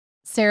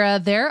Sarah,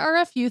 there are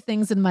a few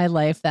things in my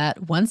life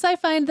that once I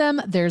find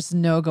them, there's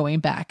no going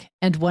back.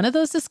 And one of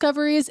those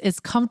discoveries is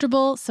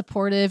comfortable,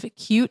 supportive,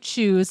 cute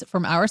shoes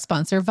from our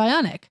sponsor,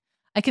 Vionic.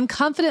 I can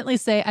confidently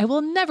say I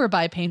will never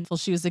buy painful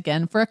shoes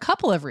again for a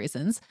couple of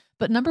reasons.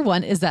 But number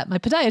one is that my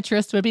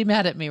podiatrist would be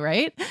mad at me,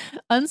 right?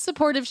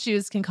 Unsupportive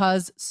shoes can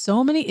cause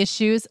so many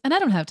issues, and I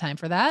don't have time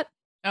for that.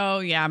 Oh,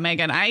 yeah,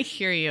 Megan, I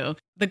hear you.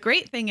 The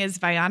great thing is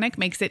Vionic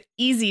makes it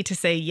easy to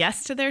say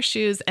yes to their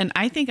shoes. And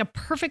I think a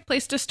perfect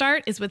place to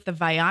start is with the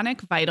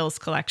Vionic Vitals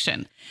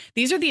collection.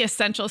 These are the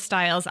essential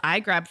styles I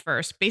grab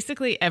first,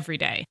 basically every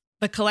day.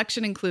 The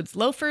collection includes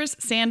loafers,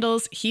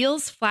 sandals,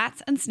 heels,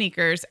 flats, and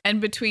sneakers. And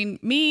between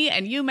me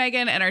and you,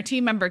 Megan, and our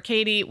team member,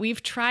 Katie,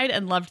 we've tried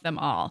and loved them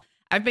all.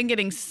 I've been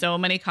getting so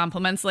many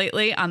compliments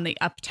lately on the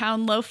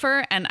Uptown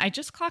loafer, and I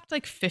just clocked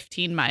like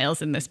 15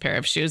 miles in this pair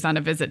of shoes on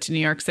a visit to New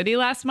York City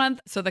last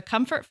month. So the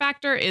comfort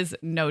factor is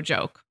no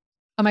joke.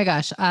 Oh my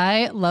gosh,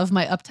 I love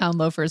my Uptown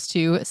loafers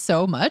too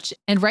so much.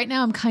 And right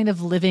now I'm kind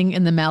of living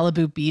in the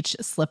Malibu Beach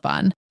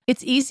slip-on.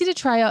 It's easy to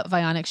try out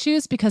Vionic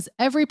shoes because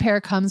every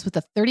pair comes with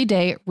a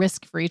 30-day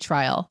risk-free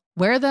trial.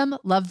 Wear them,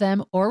 love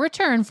them, or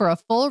return for a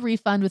full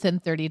refund within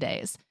 30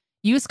 days.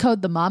 Use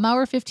code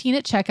TheMomHour15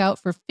 at checkout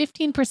for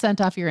 15%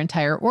 off your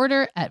entire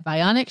order at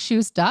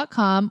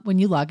VionicShoes.com when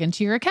you log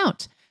into your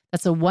account.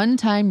 That's a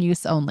one-time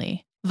use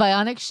only.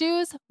 Vionic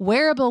shoes,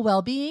 wearable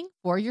well-being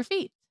for your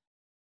feet.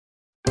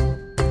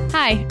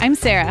 Hi, I'm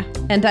Sarah.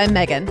 And I'm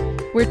Megan.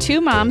 We're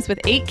two moms with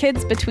 8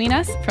 kids between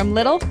us, from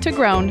little to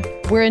grown.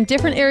 We're in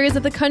different areas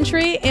of the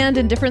country and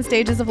in different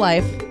stages of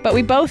life. But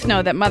we both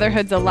know that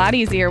motherhood's a lot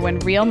easier when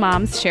real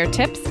moms share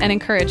tips and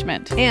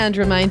encouragement. And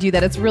remind you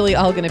that it's really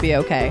all going to be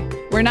okay.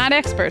 We're not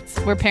experts.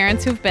 We're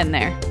parents who've been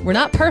there. We're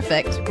not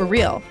perfect. We're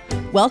real.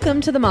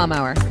 Welcome to the Mom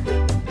Hour.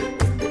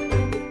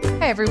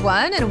 Hi,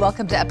 everyone, and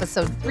welcome to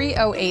episode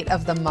 308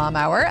 of the Mom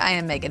Hour. I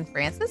am Megan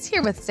Francis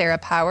here with Sarah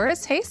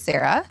Powers. Hey,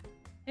 Sarah.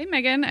 Hey,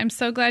 Megan. I'm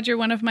so glad you're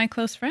one of my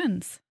close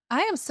friends.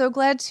 I am so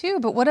glad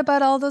too, but what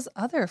about all those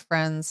other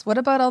friends? What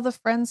about all the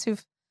friends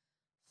who've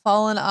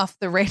fallen off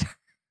the radar?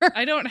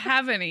 I don't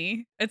have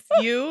any. It's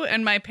you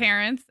and my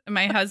parents and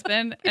my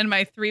husband and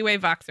my 3-way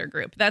Voxer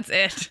group. That's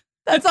it.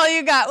 That's all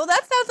you got. Well, that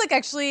sounds like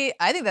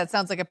I think that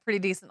sounds like a pretty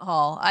decent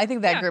haul. I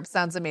think that group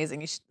sounds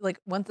amazing. You should, like,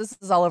 once this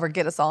is all over,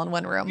 get us all in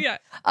one room. Yeah.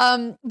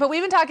 But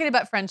we've been talking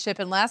about friendship,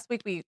 and last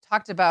week we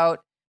talked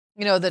about,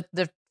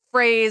 the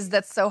phrase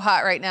that's so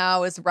hot right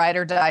now is ride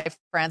or die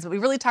friends. But we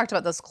really talked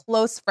about those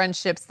close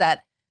friendships,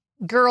 that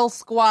girl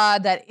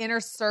squad, that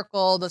inner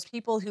circle, those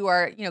people who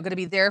are, going to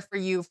be there for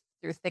you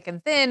through thick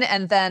and thin.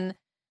 And then,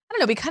 I don't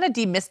know, we kind of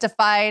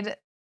demystified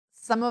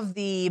some of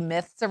the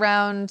myths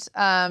around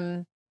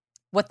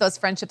what those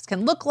friendships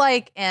can look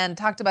like, and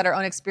talked about our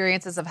own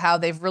experiences of how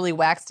they've really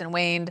waxed and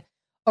waned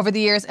over the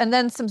years. And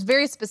then some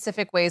very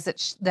specific ways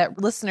that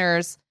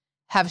listeners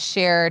have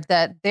shared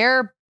that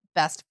their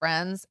best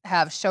friends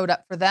have showed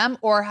up for them,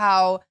 or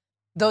how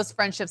those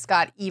friendships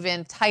got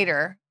even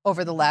tighter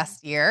over the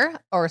last year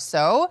or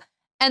so.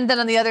 And then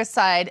on the other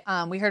side,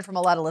 we heard from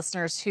a lot of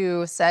listeners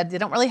who said they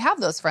don't really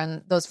have those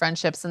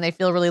friendships and they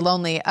feel really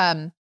lonely.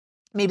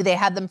 Maybe they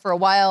had them for a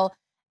while,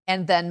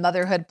 and then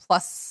motherhood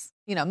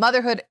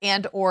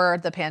and or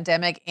the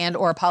pandemic and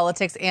or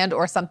politics and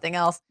or something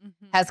else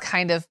has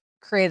kind of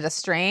created a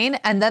strain.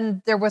 And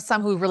then there was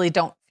some who really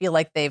don't feel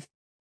like they've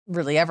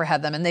really ever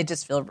had them, and they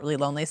just feel really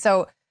lonely.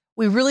 So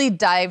we really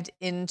dived.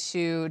 I'm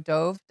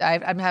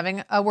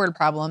having a word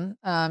problem.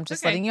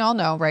 Just letting you all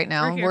know right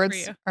now,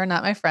 words are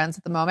not my friends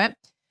at the moment.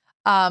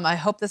 I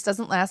hope this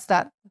doesn't last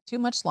that too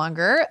much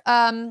longer.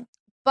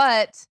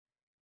 But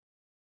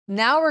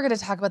now we're going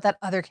to talk about that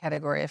other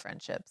category of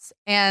friendships.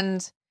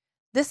 And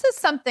this is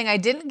something I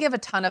didn't give a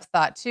ton of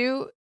thought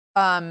to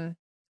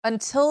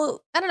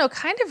until, I don't know,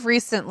 kind of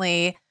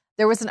recently.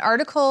 There was an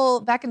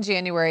article back in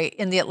January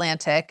in The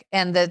Atlantic,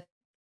 and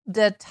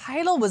the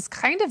title was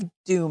kind of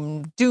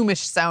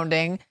doomish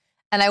sounding.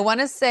 And I want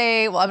to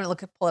say, well, I'm going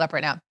to pull it up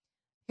right now.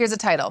 Here's a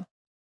title.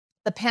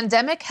 The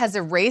pandemic has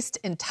erased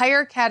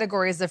entire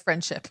categories of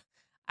friendship.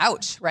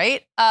 Ouch,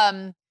 right?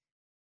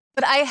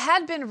 But I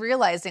had been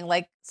realizing,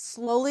 like,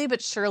 slowly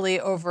but surely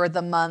over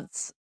the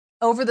months,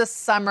 over the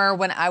summer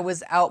when I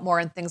was out more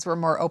and things were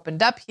more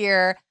opened up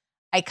here,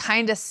 I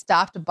kind of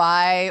stopped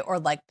by or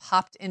like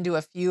popped into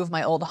a few of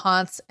my old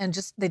haunts, and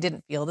just, they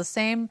didn't feel the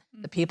same.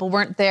 The people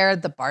weren't there.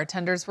 The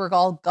bartenders were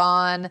all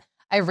gone.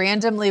 I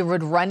randomly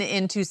would run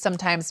into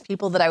sometimes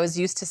people that I was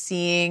used to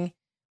seeing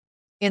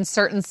in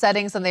certain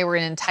settings, and they were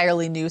in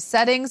entirely new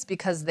settings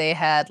because they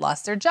had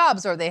lost their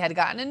jobs or they had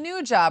gotten a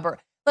new job, or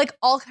like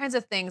all kinds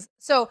of things.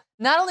 So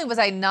not only was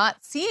I not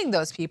seeing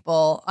those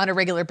people on a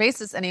regular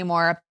basis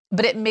anymore,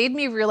 but it made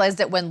me realize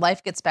that when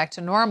life gets back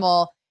to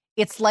normal,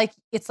 it's like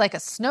a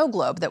snow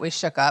globe that we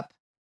shook up,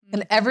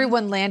 and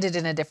everyone landed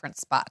in a different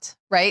spot,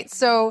 right?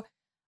 So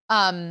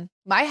my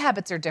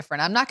habits are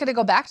different. I'm not going to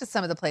go back to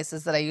some of the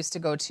places that I used to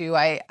go to.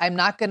 I'm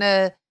not going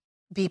to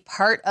be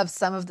part of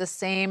some of the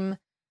same,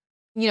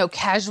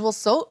 casual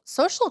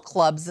social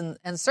clubs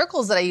and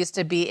circles that I used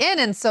to be in.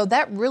 And so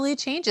that really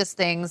changes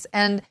things.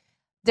 And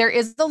there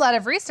is a lot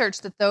of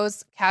research that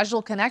those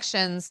casual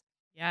connections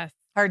Yes.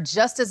 are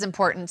just as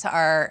important to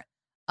our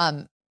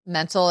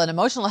mental and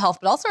emotional health,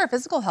 but also our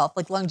physical health,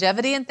 like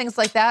longevity and things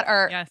like that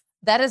Yes.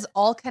 that is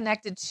all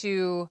connected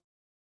to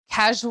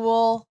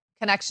casual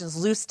connections,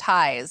 loose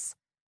ties,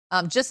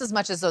 just as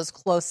much as those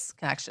close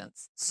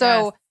connections.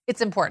 So Yes.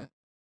 it's important.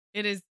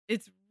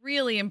 It's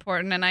really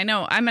important. And I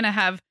know I'm going to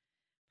have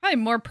probably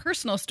more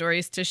personal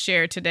stories to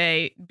share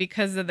today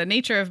because of the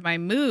nature of my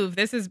move.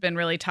 This has been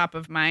really top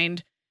of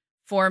mind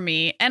for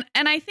me. And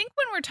I think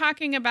when we're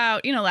talking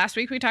about, last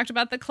week we talked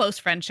about the close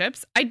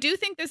friendships. I do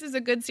think this is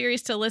a good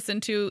series to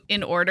listen to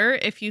in order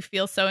if you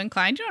feel so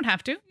inclined. You don't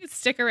have to. You can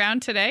stick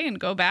around today and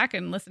go back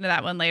and listen to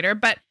that one later.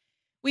 But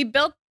we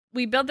built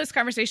this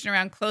conversation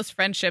around close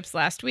friendships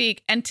last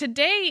week. And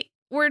today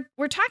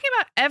we're talking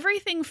about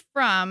everything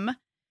from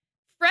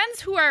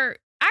friends who are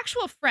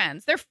actual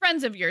friends. They're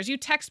friends of yours. You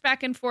text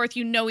back and forth.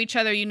 You know each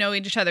other. You know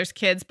each other's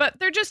kids, but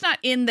they're just not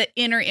in the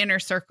inner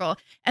circle.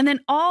 And then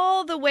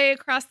all the way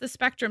across the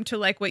spectrum to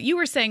like what you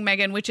were saying,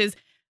 Megan, which is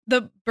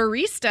the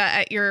barista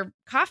at your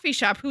coffee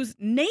shop whose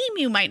name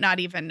you might not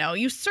even know.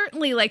 You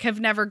certainly like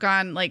have never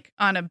gone like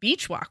on a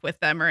beach walk with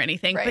them or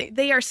anything, Right. but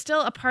they are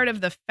still a part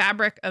of the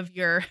fabric of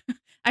your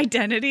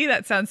identity.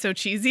 That sounds so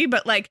cheesy,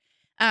 but like,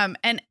 and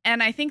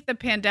I think the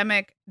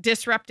pandemic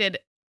disrupted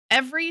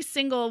every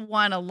single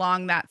one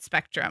along that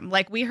spectrum.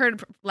 Like we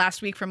heard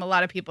last week from a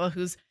lot of people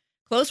whose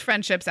close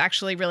friendships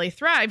actually really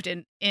thrived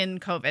in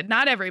COVID.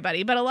 Not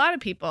everybody, but a lot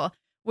of people.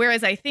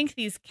 Whereas I think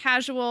these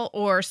casual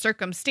or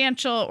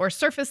circumstantial or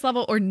surface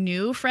level or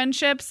new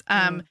friendships,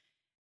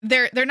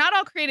 they're not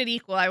all created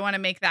equal. I want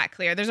to make that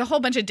clear. There's a whole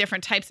bunch of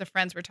different types of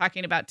friends we're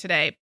talking about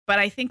today, but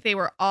I think they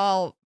were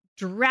all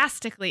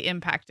drastically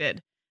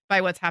impacted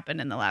by what's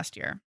happened in the last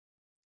year.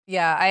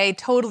 Yeah, I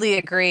totally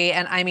agree.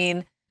 And I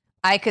mean,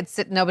 I could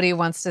sit, nobody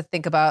wants to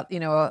think about,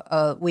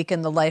 a week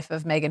in the life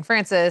of Megan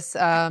Francis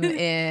in,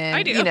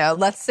 I do.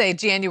 Let's say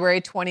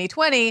January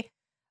 2020.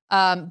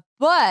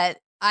 But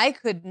I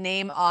could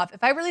name off,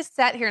 if I really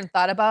sat here and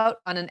thought about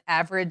on an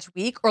average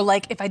week, or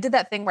like if I did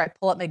that thing where I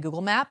pull up my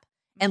Google map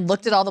and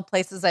looked at all the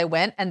places I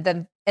went and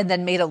then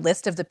made a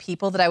list of the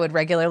people that I would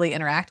regularly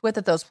interact with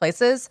at those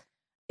places,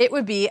 it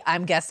would be,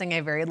 I'm guessing,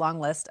 a very long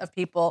list of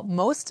people.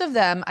 Most of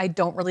them I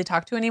don't really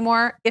talk to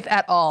anymore, if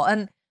at all.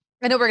 And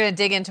I know we're going to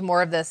dig into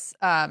more of this,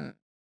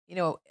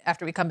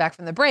 after we come back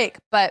from the break,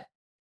 but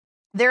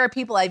there are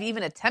people I've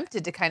even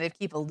attempted to kind of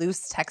keep a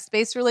loose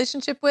text-based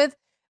relationship with,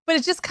 but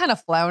it just kind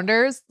of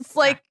flounders. It's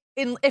like,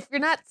 if you're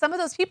not, some of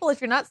those people, if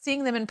you're not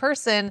seeing them in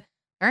person,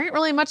 there ain't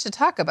really much to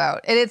talk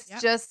about. And it's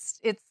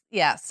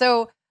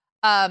So,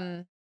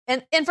 and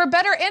for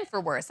better and for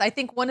worse, I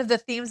think one of the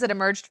themes that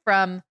emerged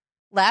from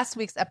last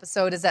week's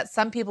episode is that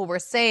some people were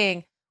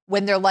saying,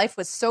 when their life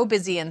was so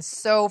busy and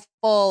so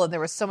full and there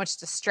was so much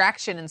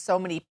distraction and so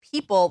many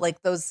people,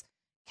 like those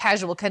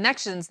casual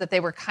connections, that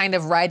they were kind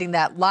of riding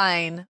that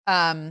line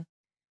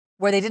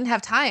where they didn't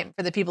have time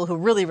for the people who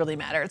really, really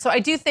mattered. So I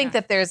do think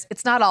that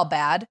it's not all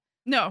bad.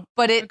 No,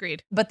 but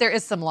agreed. But there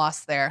is some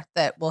loss there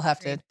that we'll have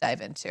to dive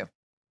into.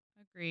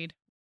 Agreed.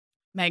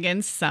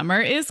 Megan,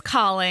 summer is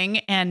calling,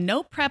 and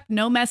no prep,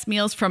 no mess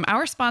meals from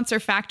our sponsor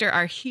Factor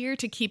are here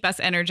to keep us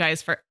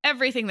energized for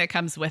everything that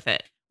comes with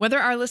it. Whether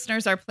our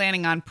listeners are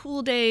planning on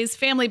pool days,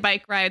 family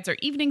bike rides, or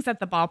evenings at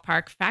the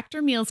ballpark,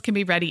 Factor meals can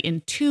be ready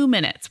in 2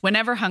 minutes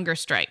whenever hunger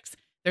strikes.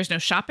 There's no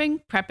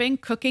shopping,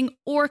 prepping, cooking,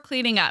 or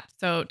cleaning up.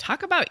 So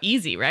talk about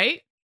easy,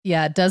 right?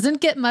 Yeah, it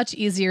doesn't get much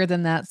easier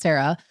than that,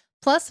 Sarah.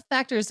 Plus,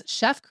 Factor's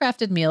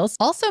chef-crafted meals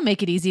also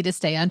make it easy to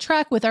stay on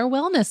track with our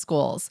wellness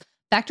goals.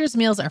 Factor's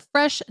meals are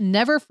fresh,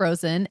 never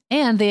frozen,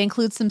 and they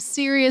include some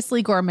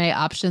seriously gourmet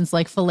options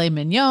like filet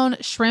mignon,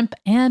 shrimp,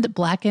 and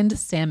blackened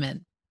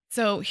salmon.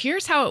 So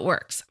here's how it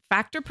works.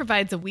 Factor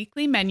provides a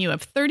weekly menu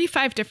of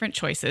 35 different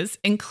choices,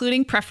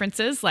 including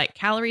preferences like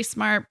Calorie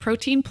Smart,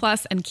 Protein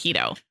Plus, and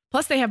Keto.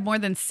 Plus, they have more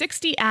than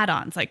 60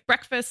 add-ons like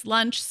breakfast,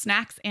 lunch,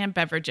 snacks, and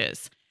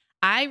beverages.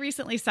 I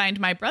recently signed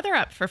my brother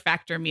up for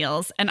Factor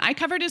meals, and I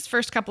covered his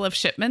first couple of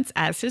shipments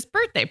as his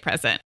birthday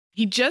present.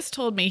 He just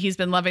told me he's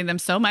been loving them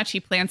so much he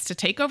plans to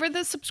take over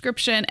the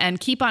subscription and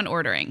keep on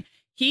ordering.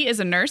 He is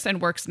a nurse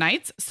and works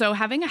nights, so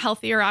having a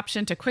healthier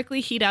option to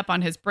quickly heat up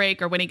on his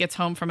break or when he gets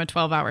home from a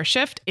 12-hour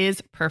shift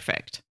is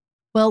perfect.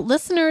 Well,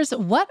 listeners,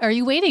 what are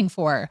you waiting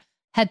for?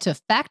 Head to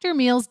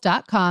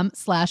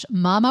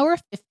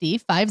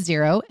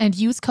factormeals.com/momhour50 and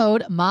use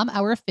code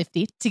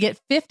momhour50 to get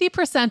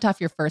 50% off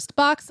your first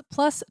box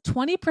plus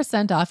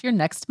 20% off your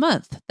next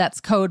month. That's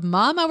code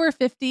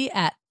momhour50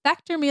 at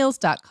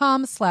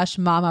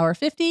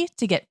factormeals.com/momhour50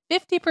 to get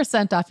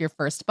 50% off your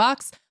first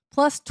box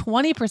plus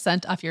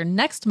 20% off your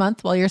next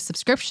month while your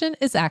subscription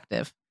is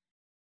active.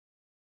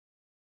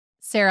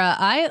 Sarah,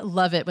 I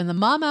love it when the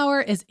Mom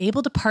Hour is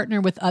able to partner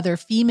with other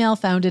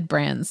female-founded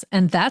brands,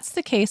 and that's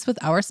the case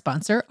with our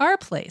sponsor, Our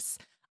Place.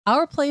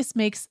 Our Place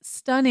makes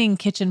stunning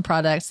kitchen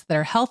products that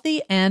are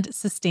healthy and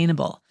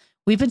sustainable.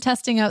 We've been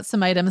testing out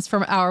some items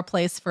from Our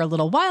Place for a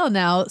little while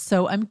now,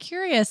 so I'm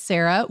curious,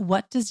 Sarah,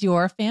 what does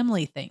your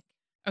family think?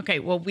 Okay,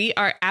 well, we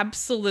are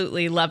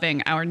absolutely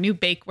loving our new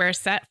bakeware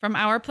set from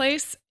Our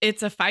Place.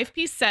 It's a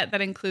 5-piece set that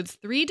includes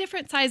 3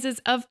 different sizes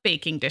of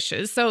baking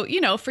dishes. So,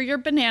 for your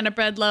banana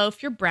bread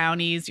loaf, your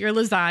brownies, your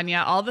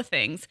lasagna, all the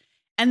things.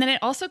 And then it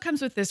also comes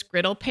with this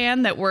griddle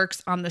pan that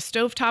works on the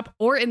stovetop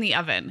or in the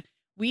oven.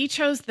 We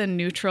chose the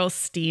neutral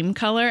steam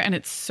color, and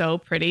it's so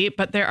pretty,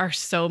 but there are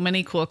so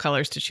many cool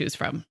colors to choose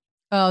from.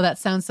 Oh, that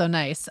sounds so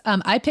nice.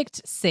 I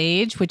picked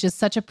sage, which is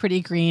such a pretty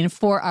green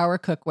for our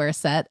cookware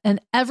set, and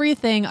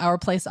everything Our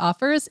Place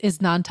offers is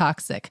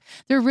non-toxic.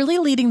 They're really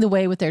leading the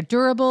way with their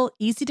durable,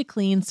 easy to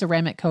clean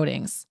ceramic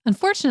coatings.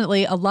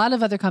 Unfortunately, a lot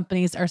of other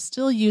companies are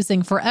still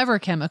using forever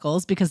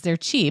chemicals because they're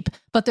cheap,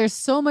 but there's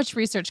so much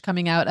research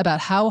coming out about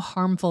how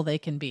harmful they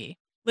can be.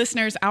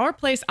 Listeners, Our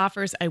Place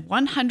offers a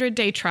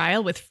 100-day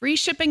trial with free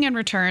shipping and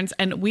returns,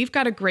 and we've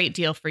got a great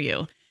deal for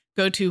you.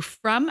 Go to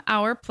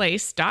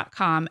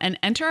FromOurPlace.com and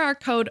enter our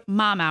code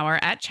MOMHOUR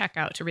at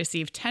checkout to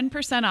receive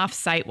 10% off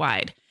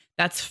site-wide.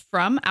 That's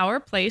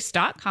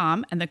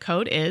FromOurPlace.com, and the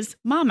code is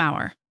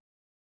MOMHOUR.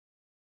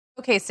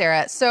 Okay,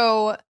 Sarah.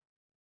 So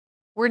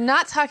we're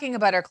not talking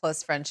about our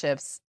close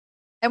friendships,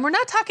 and we're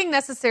not talking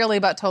necessarily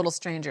about total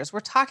strangers.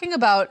 We're talking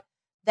about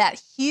that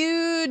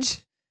huge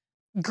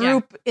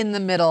group in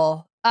the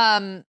middle.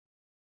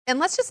 And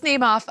let's just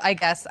name off, I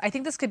guess. I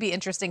think this could be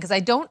interesting because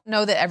I don't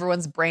know that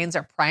everyone's brains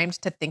are primed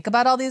to think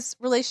about all these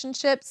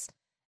relationships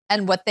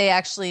and what they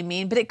actually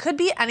mean, but it could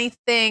be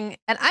anything.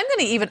 And I'm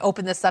going to even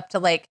open this up to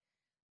like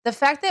the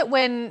fact that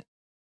when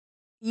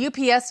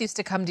UPS used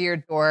to come to your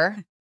door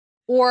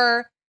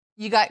or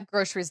you got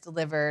groceries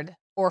delivered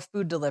or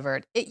food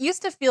delivered, it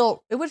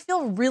would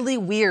feel really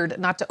weird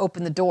not to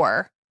open the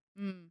door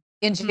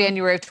in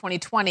January of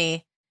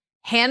 2020,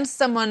 hand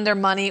someone their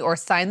money or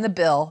sign the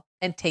bill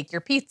and take your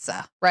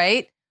pizza,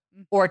 right?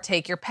 Or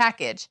take your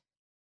package,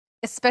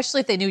 especially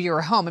if they knew you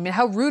were home. I mean,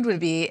 how rude would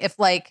it be if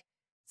like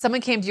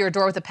someone came to your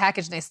door with a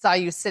package and they saw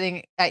you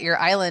sitting at your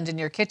island in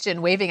your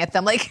kitchen waving at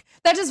them? Like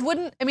that just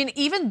wouldn't, I mean,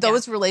 even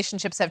those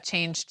relationships have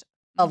changed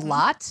a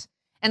lot.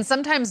 And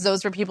sometimes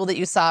those were people that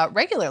you saw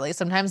regularly.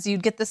 Sometimes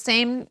you'd get the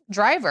same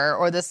driver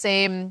or the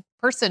same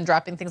person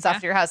dropping things off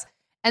to your house.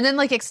 And then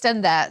like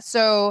extend that.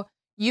 So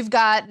you've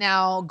got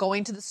now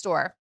going to the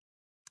store.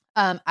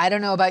 I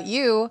don't know about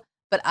you,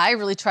 but I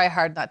really try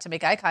hard not to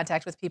make eye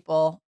contact with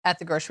people at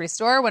the grocery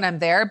store when I'm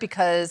there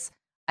because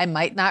I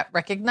might not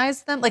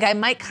recognize them. Like I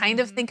might kind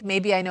of think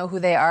maybe I know who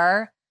they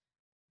are,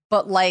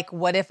 but like,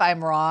 what if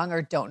I'm wrong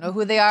or don't know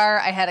who they are?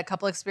 I had a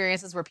couple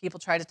experiences where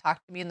people tried to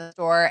talk to me in the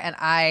store and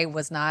I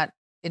was not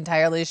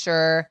entirely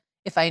sure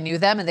if I knew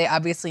them, and they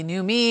obviously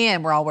knew me,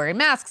 and we're all wearing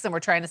masks and we're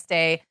trying to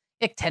stay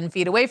like 10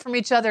 feet away from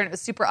each other. And it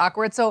was super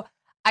awkward. So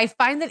I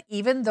find that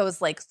even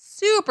those like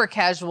super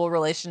casual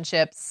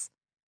relationships,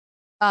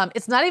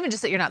 it's not even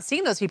just that you're not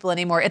seeing those people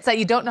anymore. It's that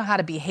you don't know how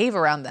to behave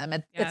around them.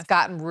 It's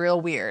gotten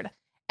real weird.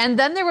 And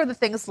then there were the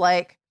things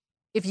like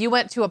if you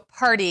went to a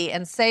party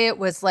and say it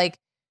was like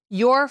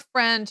your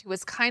friend who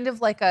was kind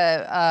of like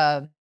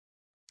a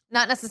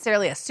not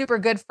necessarily a super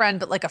good friend,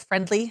 but like a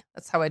friendly.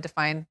 That's how I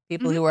define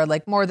people who are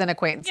like more than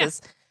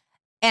acquaintances. Yeah.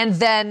 And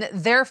then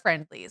their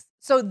friendlies.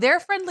 So their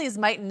friendlies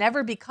might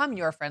never become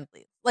your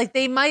friendlies. Like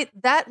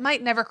that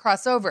might never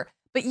cross over.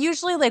 But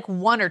usually like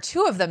one or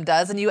two of them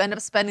does, and you end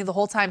up spending the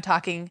whole time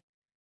talking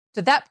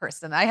to that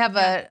person. I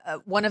have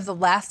one of the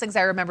last things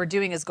I remember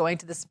doing is going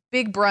to this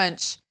big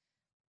brunch,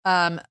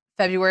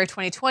 February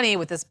 2020,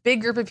 with this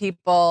big group of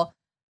people.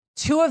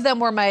 2 of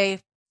them were my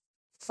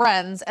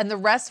friends, and the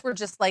rest were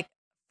just like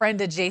friend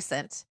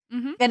adjacent.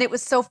 And it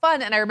was so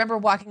fun. And I remember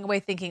walking away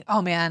thinking,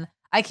 oh man,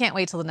 I can't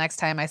wait till the next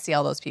time I see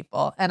all those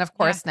people. And of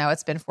course, now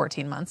it's been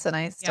 14 months and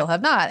I still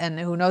have not. And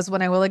who knows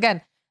when I will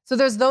again. So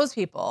there's those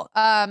people.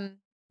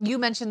 You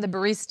mentioned the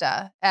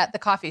barista at the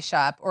coffee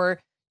shop,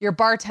 or your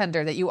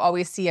bartender that you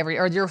always see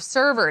or your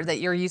server that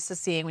you're used to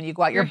seeing when you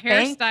go out. Your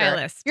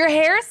hairstylist. Your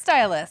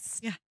hairstylist.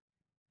 Yeah.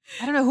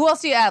 I don't know. Who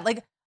else do you add?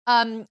 Like,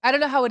 I don't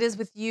know how it is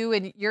with you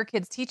and your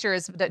kids'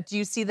 teachers, but do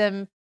you see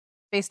them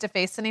face to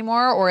face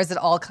anymore, or is it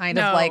all kind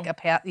of like a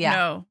path?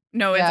 Yeah.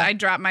 No. I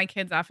dropped my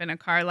kids off in a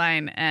car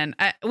line, and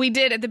we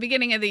did at the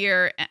beginning of the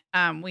year.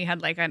 We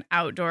had like an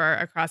outdoor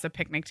across a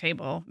picnic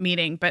table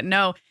meeting, but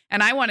no.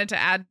 And I wanted to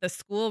add the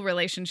school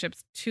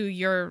relationships to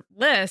your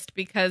list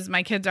because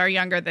my kids are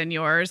younger than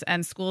yours,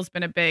 and school's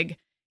been a big.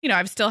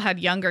 I've still had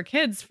younger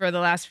kids for the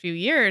last few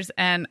years,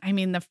 and I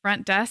mean the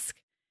front desk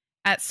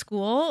at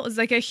school was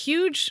like a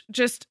huge,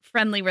 just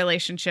friendly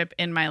relationship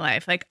in my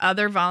life. Like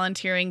other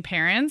volunteering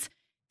parents,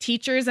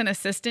 teachers and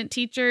assistant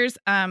teachers,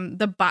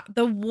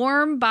 the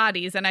warm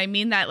bodies, and I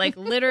mean that like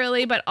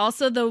literally, but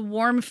also the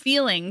warm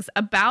feelings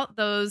about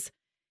those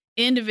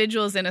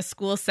individuals in a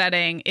school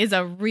setting is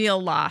a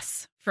real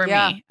loss for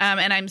me.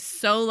 And I'm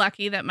so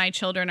lucky that my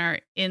children are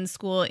in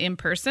school in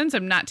person. So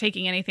I'm not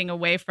taking anything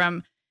away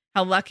from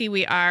how lucky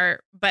we are,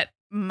 but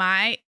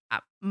my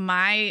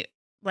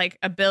like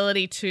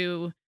ability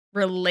to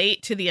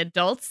relate to the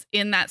adults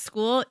in that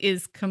school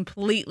is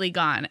completely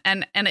gone.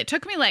 And it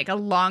took me like a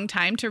long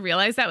time to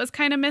realize that was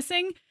kind of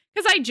missing,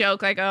 because I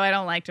joke like, oh, I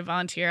don't like to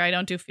volunteer. I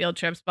don't do field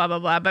trips, blah, blah,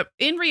 blah. But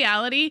in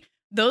reality,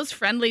 those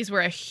friendlies were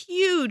a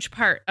huge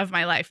part of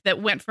my life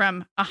that went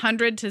from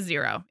 100 to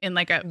 0 in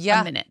like a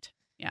minute.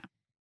 Yeah.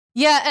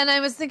 Yeah. And I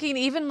was thinking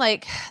even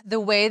like the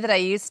way that I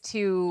used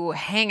to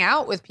hang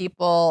out with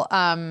people,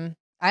 I'm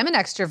an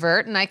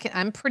extrovert and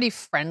I'm pretty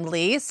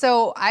friendly.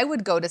 So I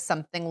would go to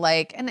something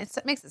like, and it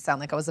makes it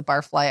sound like I was a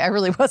barfly. I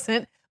really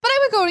wasn't, but I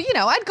would go,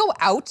 I'd go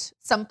out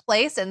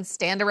someplace and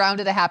stand around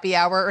at a happy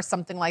hour or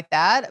something like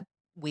that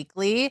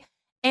weekly.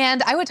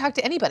 And I would talk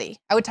to anybody.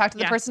 I would talk to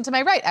the person to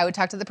my right. I would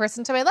talk to the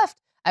person to my left.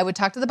 I would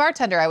talk to the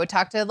bartender. I would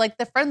talk to like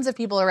the friends of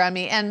people around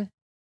me, and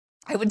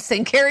I would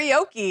sing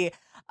karaoke.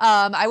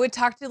 I would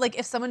talk to like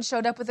if someone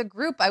showed up with a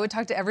group, I would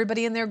talk to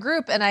everybody in their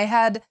group, and I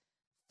had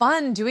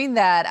fun doing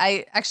that.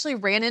 I actually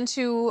ran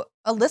into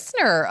a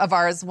listener of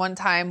ours one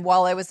time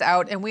while I was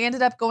out, and we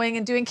ended up going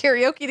and doing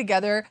karaoke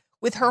together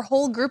with her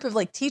whole group of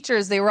like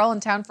teachers. They were all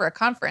in town for a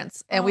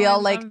conference, and we all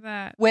like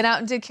went out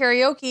and did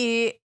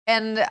karaoke.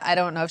 And I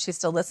don't know if she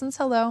still listens.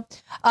 Hello.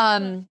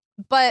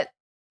 But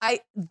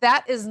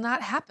that is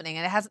not happening.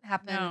 And it hasn't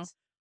happened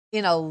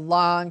in a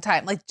long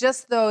time. Like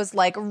just those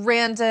like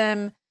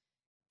random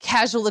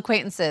casual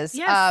acquaintances.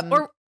 Yes.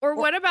 Or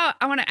what about,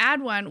 I want to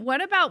add one.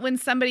 What about when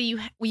somebody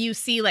you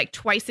see like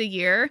twice a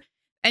year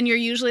and you're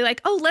usually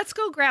like, oh, let's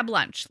go grab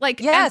lunch. Like,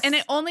 and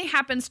it only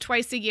happens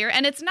twice a year.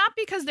 And it's not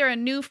because they're a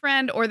new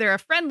friend or they're a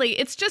friendly.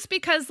 It's just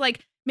because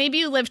like maybe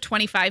you live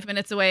 25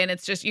 minutes away and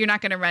it's just, you're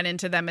not going to run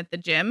into them at the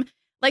gym.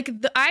 Like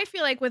I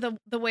feel like with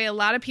the way a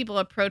lot of people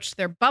approach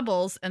their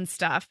bubbles and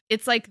stuff,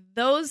 it's like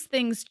those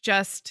things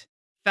just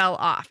fell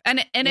off.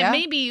 And it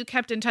may be you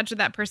kept in touch with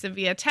that person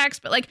via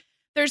text, but like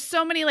there's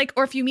so many like,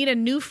 or if you meet a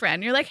new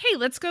friend, you're like, hey,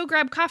 let's go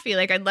grab coffee.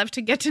 Like I'd love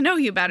to get to know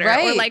you better.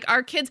 Right. Or like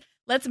our kids,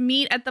 let's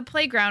meet at the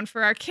playground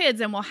for our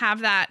kids and we'll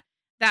have that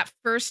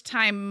first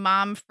time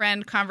mom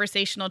friend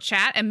conversational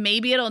chat. And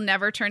maybe it'll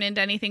never turn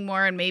into anything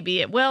more and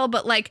maybe it will,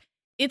 but like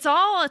it's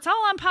all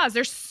on pause.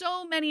 There's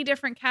so many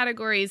different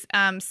categories,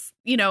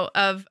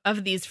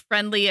 of these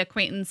friendly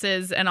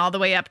acquaintances and all the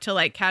way up to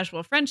like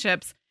casual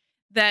friendships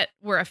that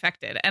were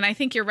affected. And I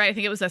think you're right. I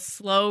think it was a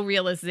slow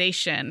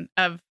realization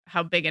of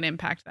how big an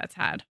impact that's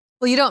had.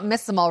 Well, you don't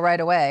miss them all right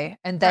away.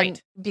 And then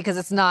because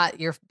it's not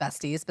your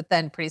besties, but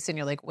then pretty soon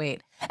you're like,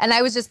 wait. And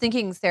I was just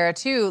thinking, Sarah,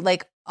 too,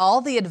 like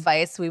all the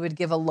advice we would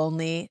give a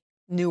lonely,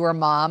 newer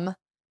mom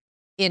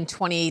in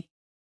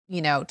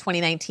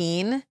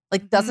 2019,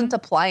 like doesn't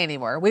apply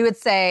anymore. We would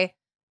say,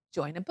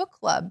 join a book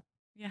club.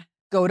 Yeah.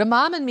 Go to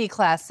mom and me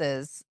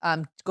classes.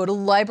 Go to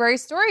library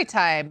story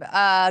time.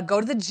 Go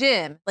to the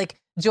gym. Like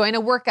join a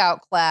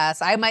workout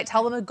class. I might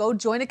tell them to go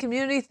join a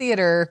community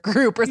theater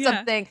group or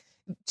something.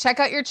 Check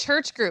out your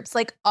church groups.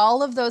 Like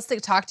all of those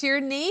things. Talk to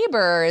your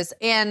neighbors.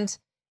 And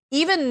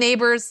even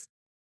neighbors,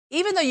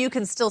 even though you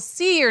can still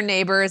see your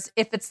neighbors,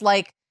 if it's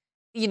like,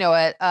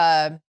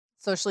 a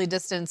socially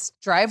distanced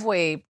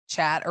driveway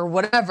chat or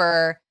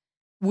whatever,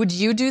 would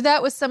you do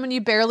that with someone you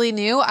barely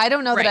knew? I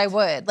don't know that I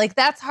would. Like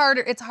that's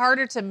harder. It's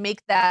harder to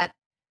make that,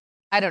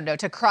 I don't know,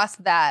 to cross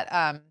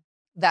that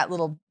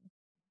little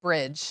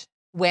bridge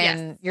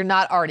when you're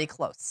not already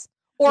close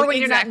or when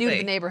you're not new to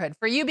the neighborhood.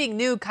 For you, being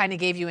new kind of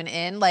gave you an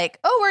in, like,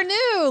 oh, we're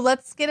new,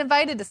 let's get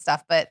invited to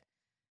stuff. But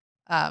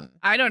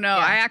I don't know.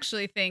 I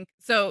actually think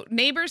so.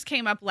 Neighbors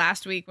came up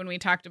last week when we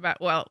talked about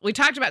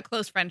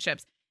close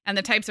friendships and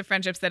the types of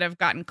friendships that have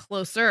gotten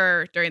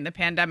closer during the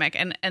pandemic.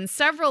 And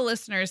several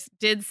listeners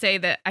did say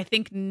that I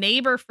think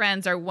neighbor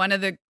friends are one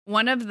of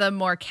the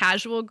more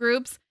casual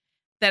groups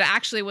that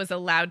actually was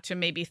allowed to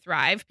maybe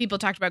thrive. People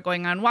talked about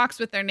going on walks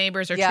with their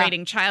neighbors or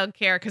trading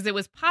childcare because it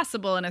was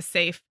possible in a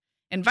safe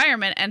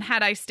environment. And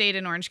had I stayed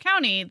in Orange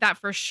County, that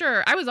for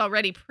sure, I was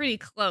already pretty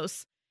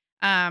close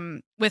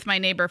with my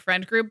neighbor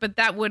friend group, but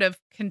that would have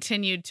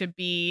continued to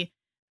be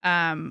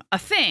a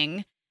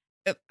thing.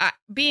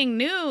 Being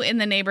new in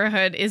the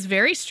neighborhood is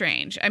very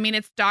strange. I mean,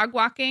 it's dog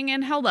walking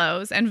and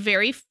hellos and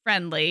very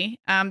friendly.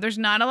 There's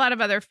not a lot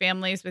of other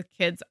families with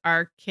kids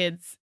our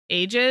kids'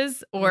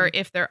 ages, or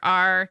if there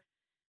are,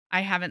 I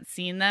haven't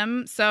seen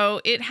them.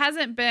 So it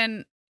hasn't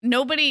been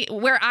nobody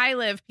where I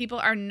live. People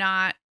are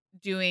not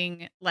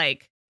doing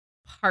like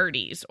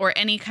parties or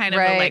any kind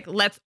of a, like,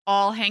 let's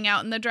all hang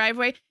out in the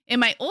driveway.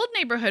 In my old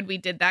neighborhood, we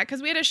did that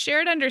because we had a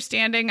shared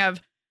understanding of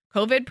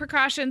COVID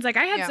precautions. Like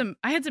I had some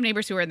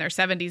neighbors who were in their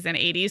 70s and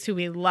 80s who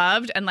we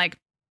loved. And like,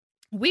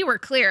 we were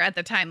clear at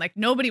the time, like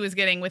nobody was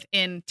getting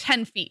within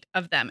 10 feet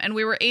of them. And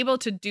we were able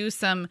to do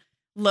some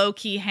low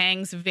key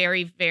hangs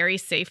very, very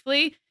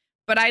safely.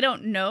 But I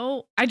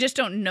just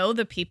don't know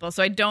the people.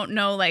 So I don't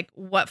know like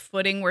what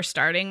footing we're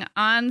starting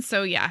on.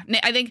 So yeah,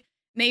 I think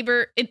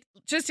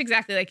just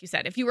exactly like you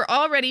said, if you were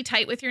already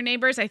tight with your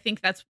neighbors, I think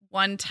that's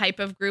one type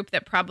of group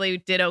that probably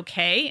did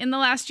okay in the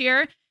last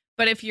year.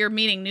 But if you're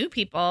meeting new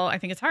people, I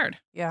think it's hard.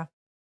 Yeah.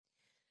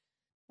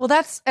 Well,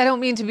 I don't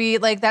mean to be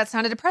like, that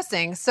sounded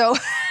depressing. So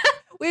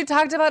we've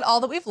talked about all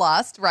that we've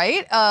lost,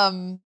 right?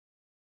 And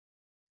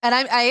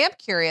I am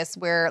curious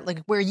where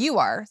you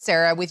are,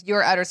 Sarah, with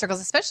your outer circles,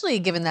 especially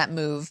given that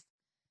move.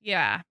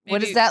 Yeah.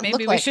 What does that look like?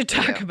 Maybe we should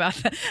talk about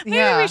that.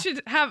 Maybe we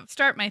should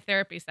start my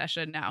therapy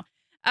session now.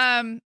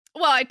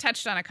 Well, I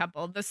touched on a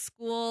couple. The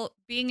school,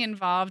 being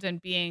involved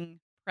and being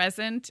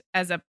present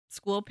as a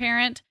school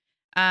parent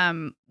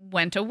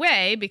went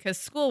away because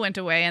school went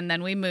away, and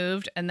then we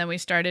moved, and then we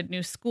started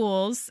new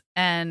schools,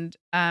 and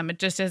it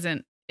just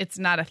isn't, it's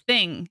not a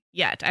thing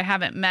yet. I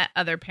haven't met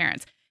other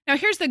parents. Now,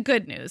 here's the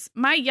good news.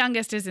 My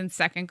youngest is in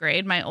second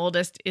grade. My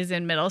oldest is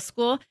in middle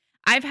school.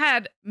 I've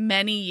had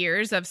many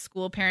years of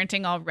school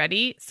parenting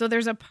already. So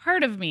there's a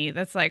part of me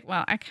that's like,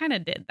 well, I kind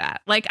of did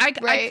that. Like I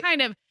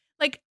kind of,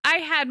 like, I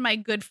had my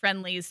good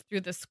friendlies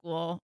through the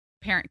school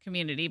parent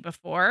community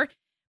before,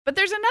 but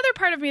there's another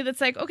part of me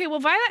that's like, okay, well,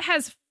 Violet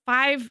has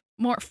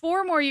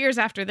 4 more years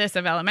after this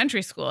of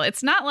elementary school.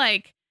 It's not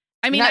like,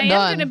 I mean, I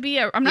am going to be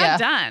I'm not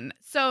done.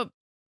 So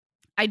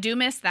I do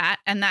miss that.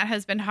 And that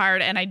has been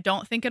hard. And I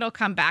don't think it'll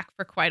come back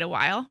for quite a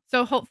while.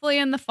 So hopefully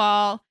in the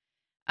fall,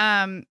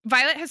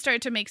 Violet has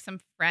started to make some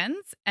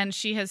friends, and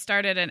she has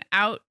started an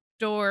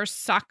outdoor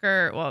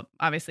soccer, well,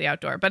 obviously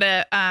outdoor, but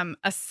a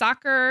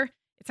soccer.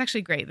 It's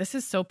actually great. This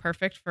is so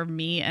perfect for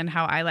me and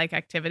how I like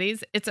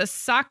activities. It's a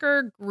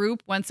soccer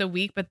group once a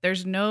week, but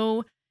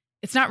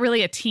it's not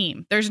really a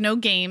team. There's no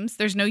games.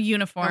 There's no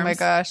uniforms. Oh my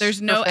gosh.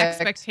 There's no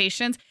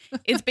expectations.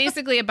 It's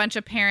basically a bunch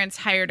of parents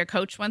hired a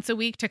coach once a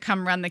week to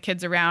come run the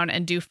kids around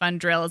and do fun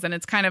drills. And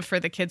it's kind of for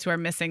the kids who are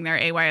missing their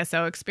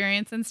AYSO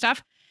experience and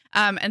stuff.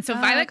 And so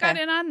Violet got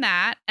in on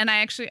that. And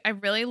I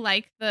really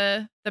like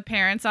the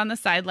parents on the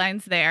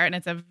sidelines there. And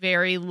it's a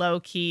very low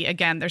key,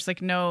 again, it's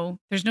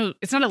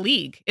not a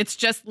league. It's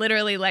just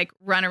literally like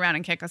run around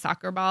and kick a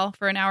soccer ball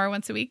for an hour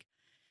once a week.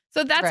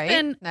 So that's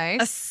been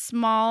nice. A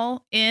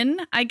small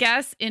I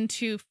guess,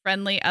 into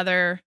friendly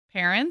other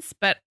parents.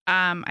 But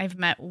I've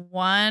met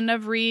one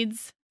of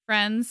Reed's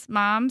friends'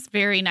 moms.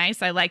 Very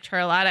nice. I liked her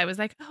a lot. I was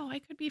like, oh, I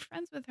could be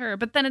friends with her.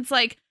 But then it's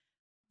like,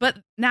 but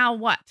now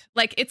what?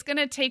 Like, it's going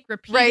to take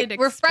repeated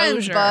exposure. We're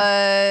friends,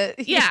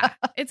 but yeah,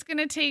 it's going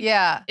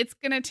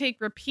to take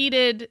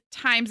repeated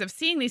times of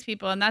seeing these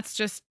people, and that's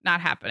just not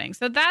happening.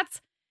 So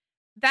that's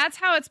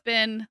how it's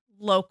been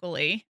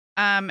locally.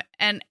 And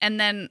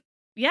then,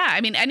 yeah, I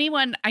mean,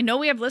 I know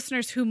we have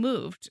listeners who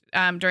moved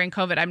during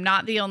COVID. I'm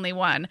not the only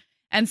one.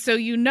 And so,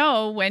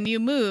 when you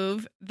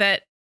move,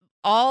 that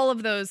all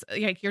of those,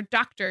 like your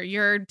doctor,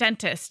 your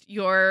dentist,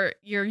 your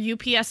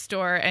UPS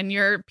store, and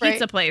your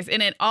pizza place,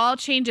 and it all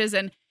changes.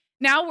 And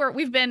now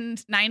we've been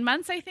 9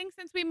 months, I think,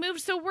 since we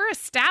moved. So we're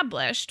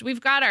established.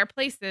 We've got our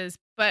places,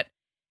 but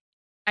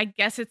I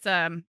guess it's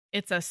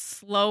a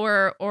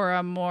slower or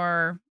a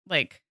more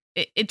like,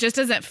 it just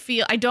doesn't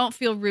feel, I don't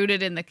feel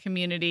rooted in the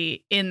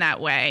community in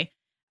that way.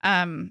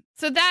 So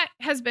that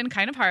has been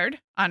kind of hard,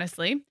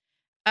 honestly.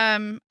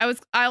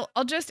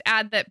 I'll just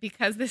add that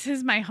because this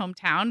is my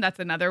hometown, that's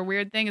another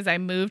weird thing, is I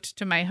moved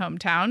to my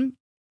hometown,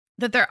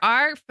 that there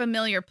are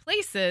familiar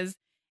places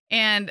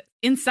and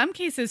in some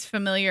cases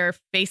familiar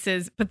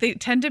faces, but they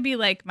tend to be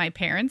like my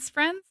parents'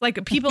 friends,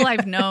 like people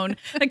I've known.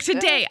 Like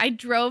today I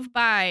drove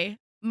by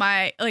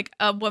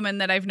a woman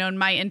that I've known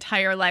my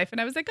entire life,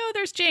 and I was like, oh,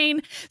 there's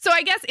Jane. So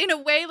I guess in a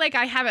way, like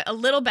I have it a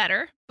little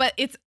better, but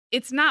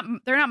it's not,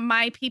 they're not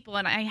my people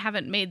and I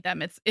haven't made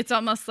them. It's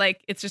almost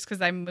like it's just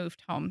because I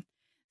moved home.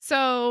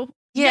 So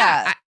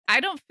yeah, I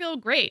don't feel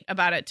great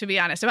about it, to be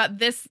honest. About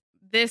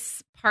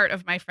this part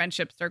of my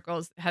friendship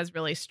circles has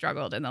really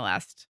struggled in the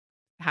last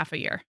half a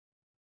year.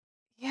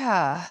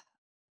 Yeah.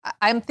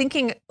 I'm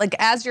thinking, like,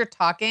 as you're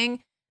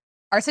talking,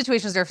 our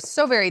situations are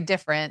so very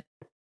different.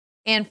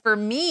 And for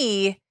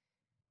me,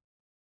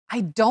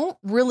 I don't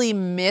really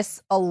miss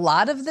a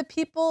lot of the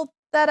people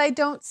that I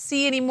don't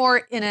see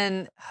anymore in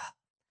an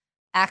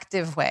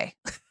active way.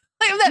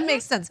 Like, if that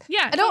makes sense.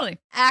 Yeah, I don't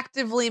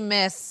actively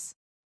miss,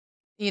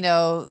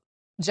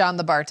 John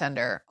the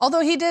bartender.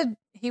 Although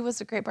he was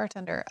a great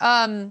bartender.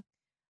 And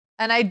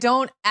I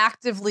don't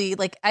actively,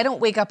 like, I don't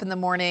wake up in the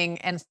morning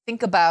and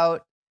think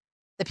about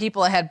the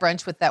people I had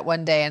brunch with that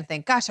one day and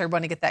think, gosh, I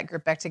want to get that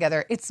group back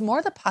together. It's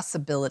more the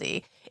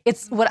possibility.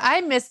 It's what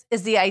I miss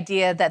is the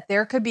idea that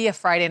there could be a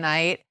Friday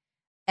night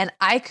and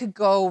I could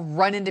go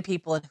run into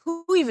people, and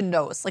who even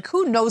knows? Like,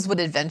 who knows what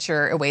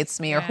adventure awaits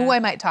me, or who I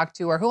might talk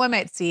to, or who I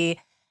might see.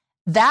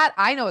 That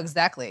I know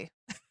exactly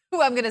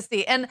who I'm going to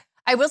see. And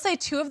I will say,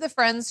 two of the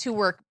friends who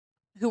were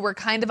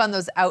kind of on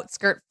those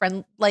outskirt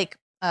friend, like,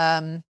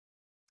 I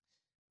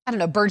don't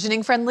know,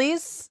 burgeoning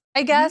friendlies,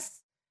 I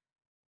guess,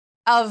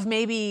 of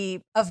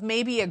maybe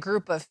a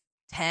group of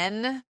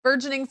 10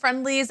 burgeoning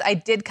friendlies. I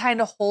did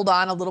kind of hold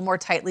on a little more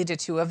tightly to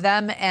two of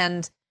them.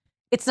 And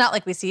it's not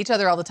like we see each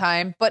other all the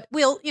time, but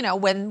we'll,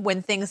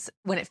 when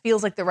it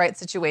feels like the right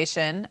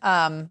situation,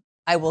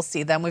 I will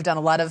see them. We've done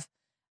a lot of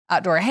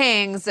outdoor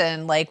hangs,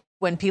 and like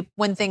when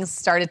things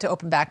started to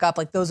open back up,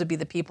 like those would be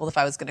the people, if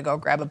I was going to go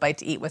grab a bite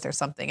to eat with or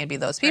something, it'd be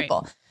those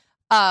people.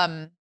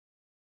 Right.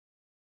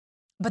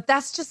 But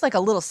that's just like a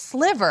little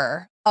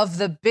sliver of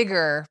the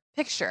bigger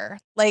picture.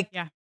 Like,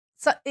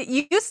 so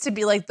it used to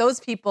be like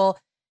those people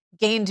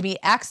gained me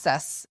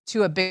access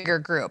to a bigger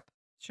group.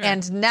 Sure.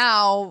 And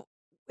now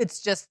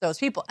it's just those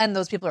people, and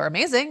those people are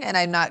amazing, and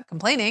I'm not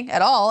complaining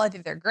at all. I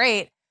think they're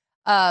great.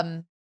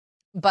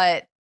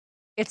 But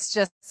it's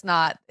just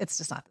not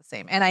the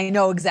same. And I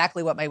know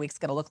exactly what my week's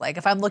going to look like.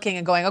 If I'm looking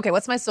and going, okay,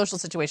 what's my social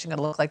situation going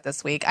to look like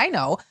this week? I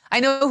know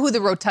who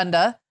the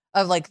rotunda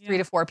of like 3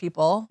 to 4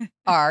 people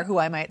are who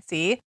I might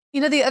see.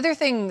 The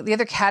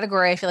other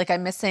category I feel like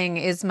I'm missing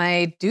is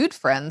my dude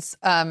friends.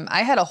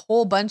 I had a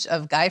whole bunch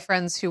of guy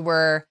friends who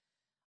were,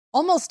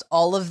 almost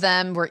all of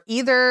them were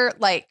either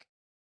like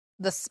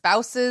the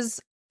spouses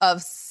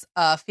of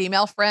a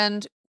female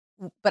friend,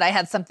 but I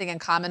had something in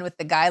common with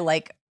the guy,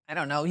 like, I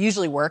don't know,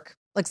 usually work,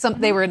 like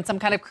they were in some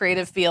kind of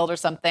creative field or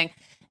something.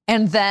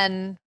 And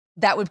then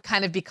that would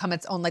kind of become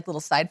its own like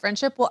little side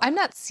friendship. Well, I'm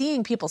not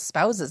seeing people's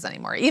spouses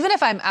anymore. Even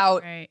if I'm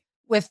out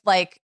with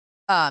like,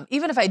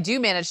 even if I do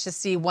manage to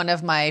see one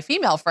of my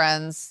female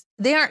friends,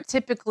 they aren't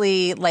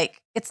typically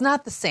like, it's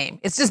not the same.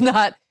 It's just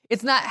not,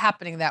 it's not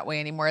happening that way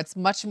anymore. It's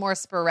much more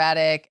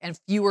sporadic and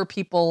fewer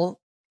people,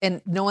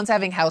 and no one's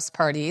having house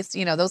parties.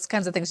 Those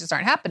kinds of things just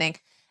aren't happening.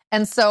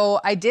 And so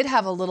I did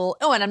have a little,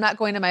 and I'm not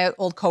going to my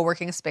old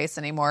co-working space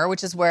anymore,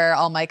 which is where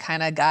all my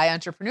kind of guy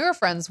entrepreneur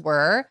friends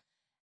were.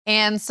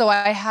 And so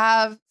I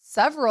have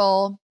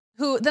several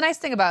who, the nice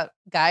thing about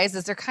guys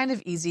is they're kind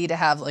of easy to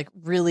have like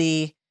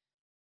really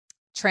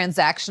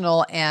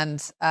transactional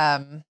and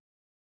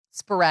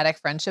sporadic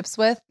friendships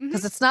with,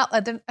 because it's not,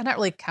 I'm not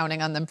really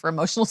counting on them for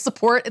emotional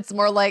support. It's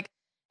more like,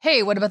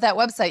 hey, what about that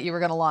website you were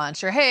going to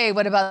launch? Or, hey,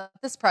 what about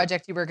this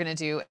project you were going to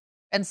do?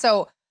 And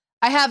so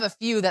I have a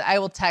few that I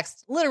will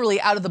text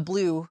literally out of the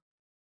blue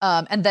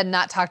and then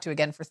not talk to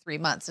again for 3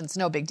 months. And it's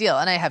no big deal.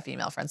 And I have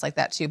female friends like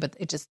that too, but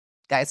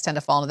guys tend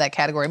to fall into that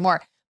category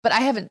more. But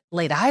I haven't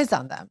laid eyes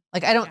on them.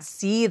 Like, I don't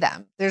see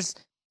them. There's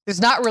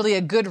not really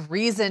a good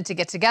reason to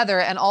get together.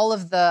 And all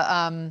of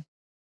the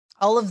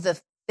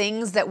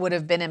things that would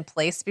have been in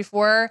place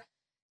before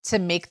to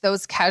make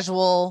those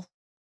casual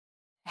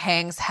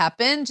hangs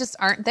happen just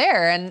aren't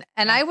there. And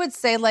I would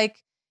say,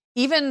 like,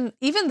 even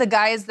the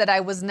guys that I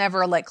was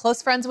never like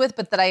close friends with,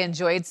 but that I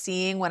enjoyed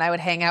seeing when I would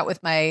hang out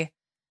with my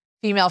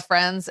female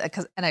friends,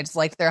 and I just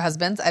liked their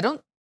husbands. I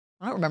don't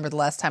remember the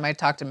last time I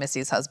talked to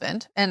Missy's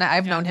husband, and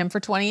I've known him for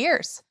 20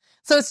 years.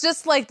 So it's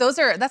just like,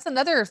 that's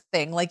another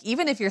thing. Like,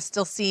 even if you're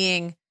still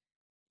seeing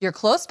your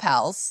close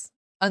pals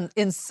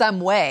in some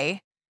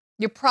way,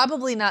 you're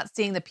probably not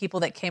seeing the people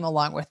that came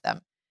along with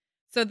them.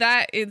 So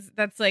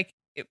that's like,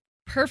 it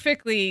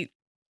perfectly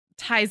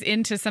ties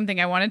into something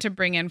I wanted to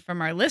bring in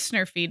from our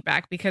listener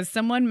feedback, because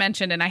someone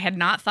mentioned, and I had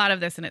not thought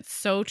of this, and it's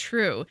so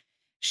true.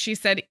 She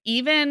said,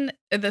 even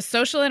the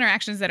social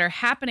interactions that are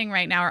happening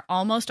right now are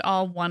almost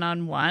all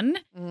one-on-one.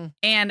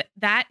 And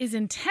that is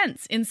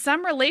intense. In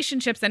some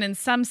relationships and in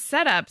some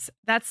setups,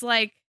 that's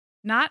like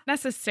not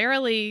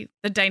necessarily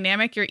the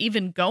dynamic you're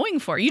even going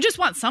for. You just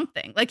want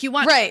something. Like, you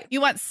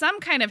want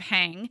some kind of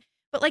hang.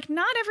 But like,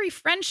 not every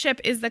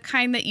friendship is the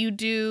kind that you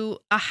do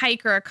a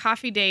hike or a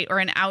coffee date or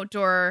an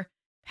outdoor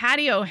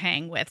patio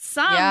hang with.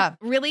 Some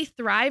really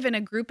thrive in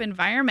a group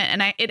environment.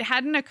 And it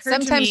hadn't occurred to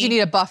me. Sometimes you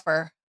need a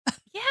buffer.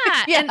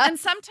 Yeah. And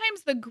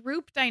sometimes the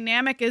group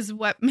dynamic is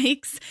what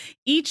makes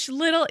each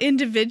little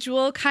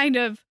individual kind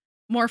of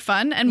more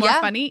fun and more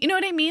funny. You know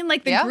what I mean?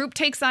 Like, the group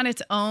takes on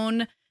its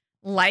own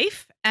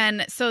life.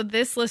 And so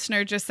this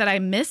listener just said, I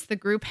miss the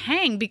group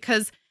hang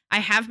because I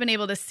have been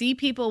able to see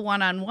people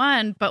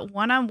one-on-one, but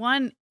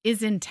one-on-one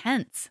is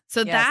intense.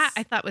 So that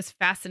I thought was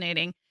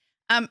fascinating.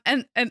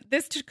 And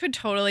this could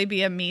totally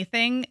be a me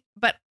thing.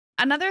 But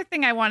another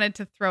thing I wanted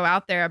to throw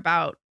out there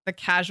about the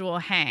casual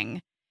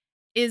hang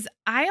is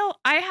I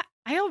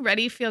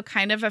already feel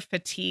kind of a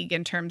fatigue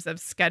in terms of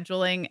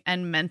scheduling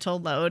and mental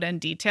load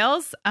and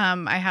details.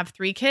 I have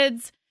 3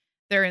 kids.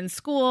 They're in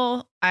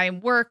school. I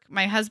work.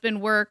 My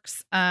husband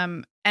works.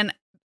 And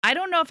I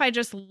don't know if I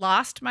just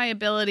lost my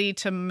ability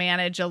to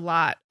manage a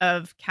lot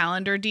of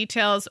calendar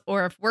details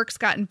or if work's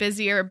gotten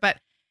busier. But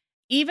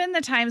even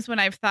the times when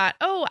I've thought,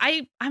 oh,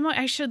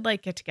 I should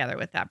like get together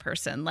with that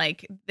person.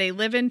 Like, they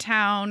live in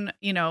town,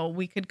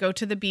 we could go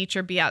to the beach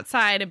or be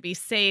outside and be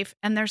safe.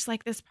 And there's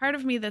like this part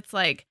of me that's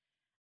like,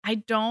 I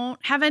don't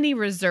have any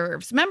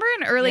reserves. Remember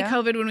in early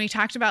COVID when we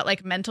talked about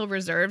like mental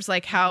reserves,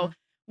 like how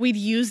we'd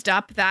used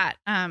up that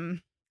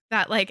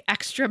like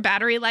extra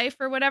battery life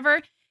or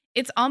whatever.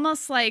 It's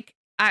almost like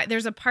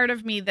there's a part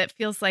of me that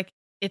feels like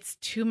it's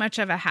too much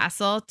of a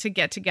hassle to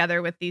get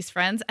together with these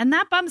friends. And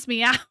that bums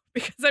me out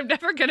because I'm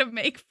never going to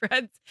make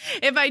friends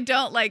if I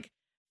don't like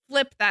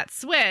flip that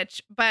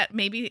switch. But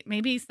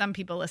maybe some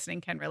people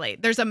listening can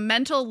relate. There's a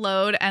mental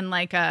load and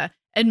like a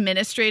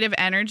administrative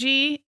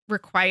energy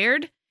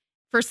required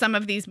for some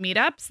of these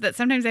meetups that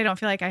sometimes I don't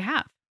feel like I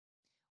have.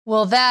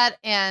 Well, that,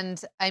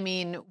 and I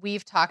mean,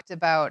 we've talked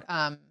about,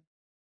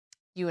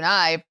 you and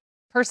I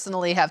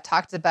personally have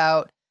talked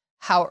about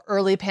how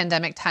early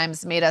pandemic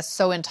times made us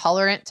so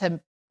intolerant to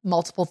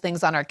multiple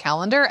things on our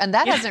calendar. And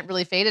that hasn't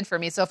really faded for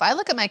me. So if I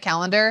look at my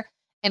calendar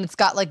and it's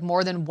got like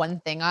more than one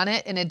thing on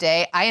it in a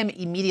day, I am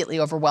immediately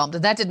overwhelmed.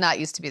 And that did not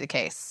used to be the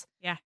case.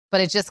 Yeah.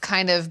 But it just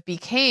kind of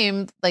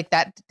became like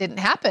that didn't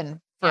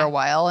happen for a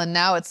while. And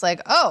now it's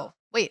like, oh,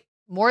 wait,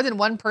 more than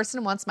one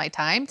person wants my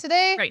time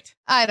today? Right.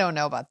 I don't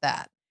know about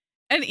that.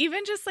 And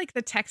even just like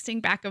the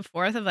texting back and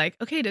forth of like,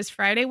 okay, does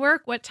Friday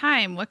work? What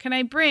time? What can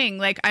I bring?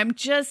 Like, I'm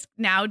just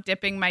now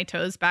dipping my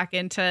toes back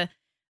into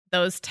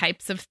those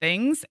types of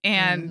things.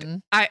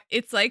 And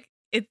it's like,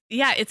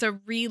 it's a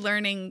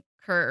relearning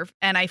curve.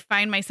 And I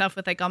find myself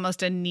with like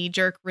almost a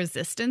knee-jerk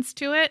resistance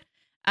to it.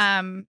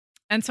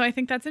 And so I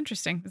think that's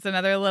interesting. It's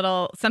another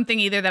little something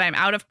either that I'm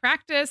out of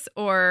practice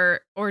or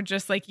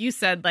just like you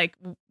said, like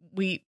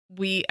we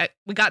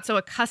got so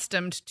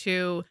accustomed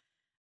to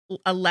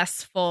a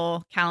less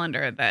full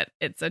calendar that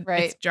it's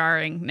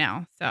jarring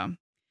now. So,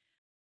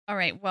 all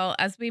right. Well,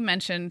 as we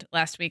mentioned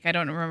last week, I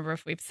don't remember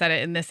if we've said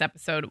it in this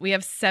episode, we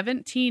have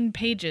 17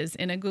 pages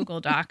in a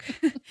Google Doc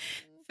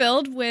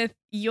filled with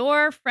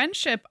your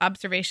friendship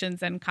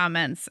observations and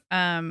comments.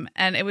 And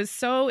it was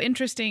so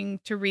interesting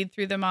to read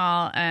through them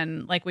all.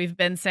 And like we've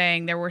been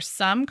saying, there were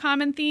some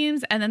common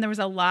themes, and then there was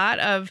a lot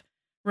of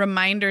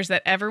reminders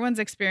that everyone's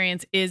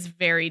experience is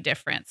very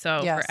different.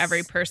 So for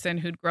every person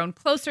who'd grown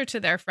closer to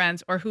their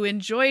friends or who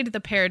enjoyed the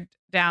pared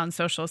down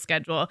social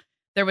schedule,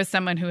 there was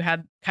someone who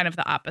had kind of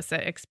the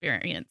opposite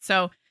experience.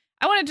 So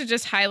I wanted to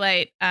just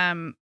highlight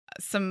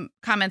some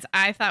comments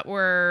I thought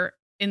were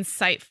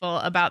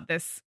insightful about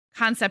this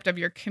concept of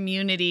your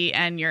community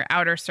and your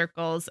outer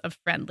circles of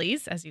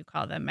friendlies, as you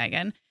call them,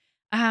 Megan.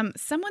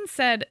 Someone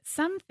said,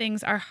 some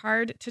things are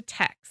hard to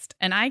text,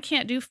 and I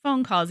can't do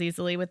phone calls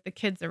easily with the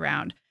kids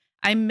around.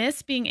 I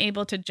miss being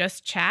able to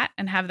just chat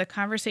and have the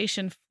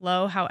conversation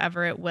flow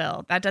however it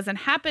will. That doesn't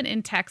happen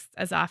in texts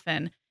as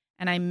often,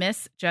 and I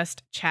miss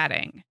just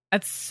chatting.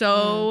 That's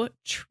so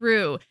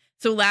true.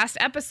 So last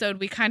episode,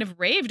 we kind of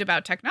raved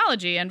about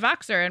technology and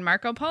Voxer and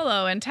Marco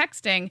Polo and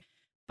texting,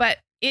 but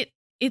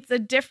it's a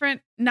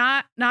different,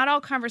 not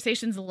all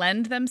conversations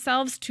lend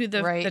themselves to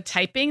the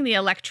typing, the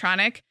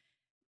electronic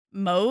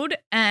mode.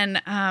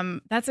 And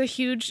that's a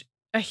huge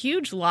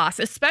loss,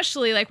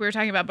 especially like we were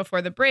talking about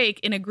before the break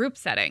in a group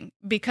setting,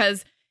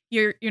 because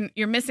you're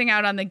missing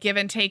out on the give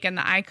and take and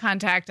the eye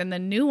contact and the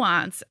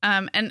nuance.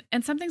 And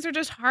some things are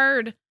just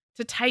hard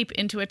to type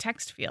into a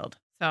text field.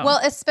 So, well,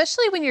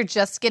 especially when you're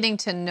just getting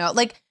to know,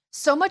 like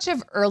so much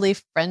of early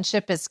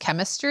friendship is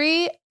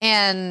chemistry,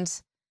 and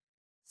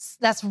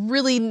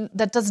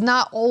that does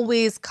not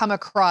always come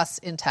across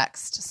in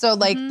text. So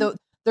like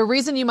the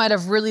reason you might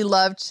have really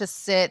loved to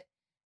sit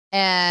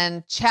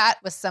and chat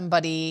with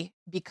somebody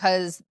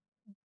because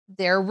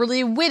they're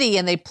really witty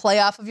and they play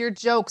off of your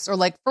jokes, or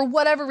like for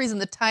whatever reason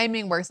the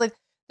timing works. Like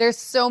there's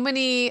so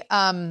many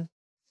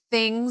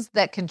things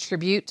that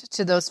contribute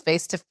to those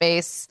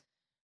face-to-face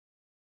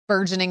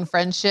burgeoning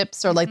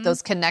friendships, or like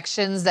those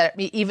connections that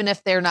even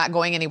if they're not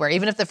going anywhere,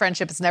 even if the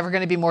friendship is never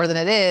going to be more than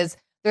it is,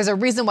 there's a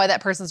reason why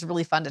that person's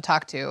really fun to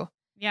talk to.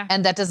 Yeah.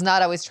 And that does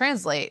not always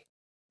translate.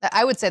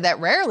 I would say that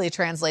rarely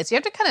translates. You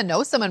have to kind of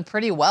know someone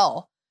pretty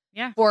well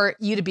for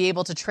you to be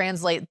able to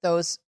translate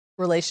those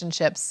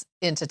relationships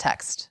into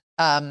text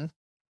or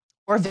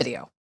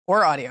video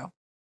or audio.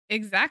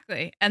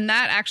 Exactly. And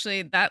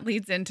that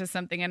leads into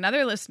something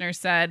another listener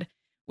said,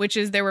 which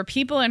is there were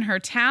people in her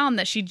town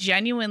that she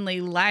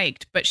genuinely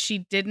liked, but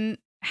she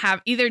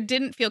either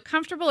didn't feel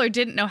comfortable or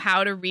didn't know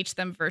how to reach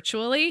them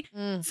virtually.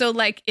 So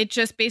like it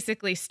just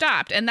basically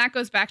stopped. And that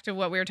goes back to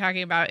what we were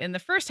talking about in the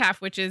first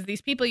half, which is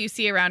these people you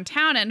see around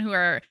town and who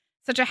are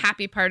such a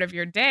happy part of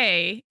your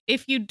day.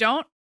 If you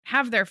don't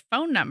have their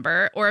phone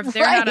number, or if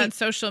they're not on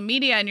social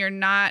media and you're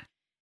not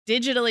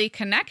digitally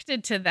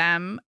connected to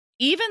them,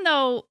 even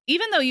though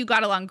you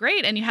got along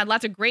great and you had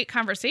lots of great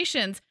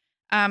conversations,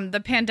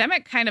 the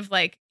pandemic kind of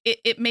like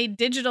it made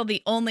digital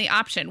the only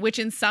option, which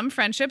in some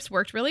friendships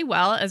worked really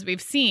well, as we've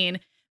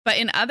seen. But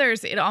in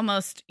others, it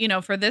almost,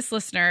 for this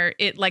listener,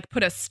 it like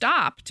put a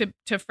stop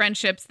to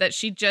friendships that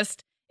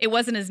it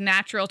wasn't as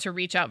natural to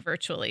reach out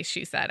virtually,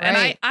 she said. Right.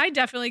 And I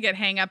definitely get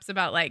hangups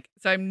about like,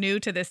 so I'm new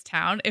to this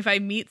town. If I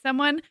meet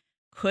someone,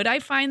 could I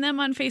find them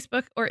on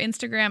Facebook or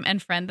Instagram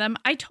and friend them?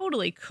 I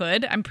totally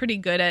could. I'm pretty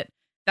good at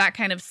that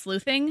kind of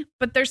sleuthing.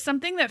 But there's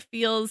something that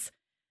feels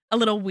a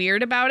little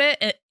weird about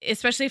it,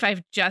 especially if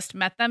I've just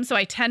met them. So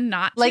I tend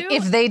not to. Like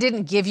if they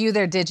didn't give you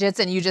their digits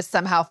and you just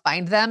somehow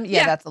find them.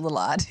 Yeah, that's a little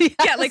odd.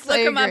 Yeah, like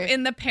look them up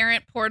in the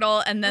parent portal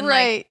and then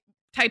like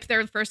type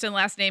their first and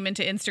last name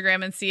into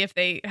Instagram and see if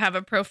they have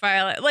a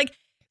profile. Like,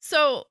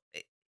 so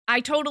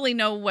I totally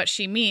know what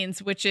she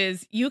means, which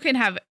is you can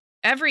have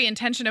every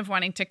intention of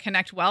wanting to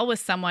connect well with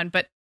someone,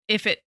 but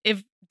if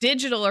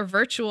digital or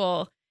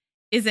virtual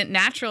isn't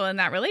natural in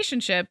that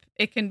relationship,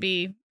 it can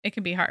be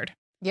hard.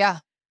 Yeah.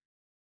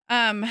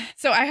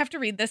 So I have to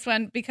read this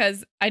one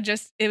because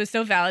it was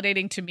so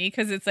validating to me,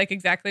 because it's like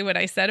exactly what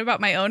I said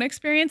about my own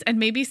experience, and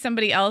maybe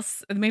somebody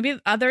else, maybe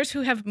others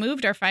who have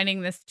moved are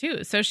finding this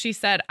too. So she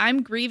said,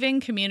 I'm grieving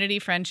community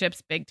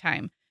friendships big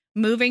time.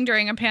 Moving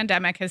during a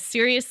pandemic has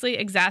seriously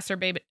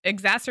exacerbated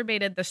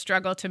the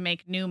struggle to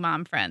make new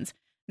mom friends.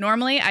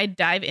 Normally, I'd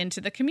dive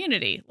into the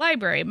community,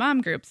 library, mom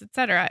groups,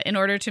 etc., in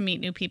order to meet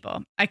new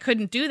people. I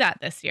couldn't do that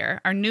this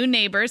year. Our new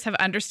neighbors have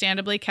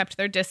understandably kept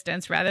their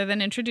distance rather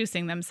than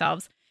introducing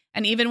themselves.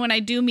 And even when I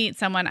do meet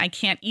someone, I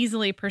can't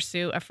easily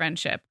pursue a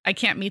friendship. I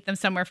can't meet them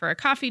somewhere for a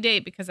coffee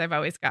date because I've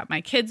always got my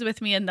kids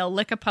with me and they'll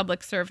lick a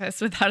public service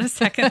without a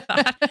second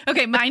thought.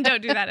 Okay, mine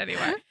don't do that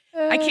anymore.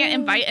 I can't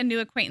invite a new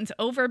acquaintance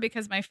over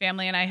because my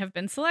family and I have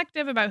been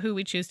selective about who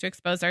we choose to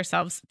expose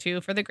ourselves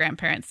to for the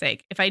grandparents'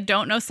 sake. If I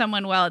don't know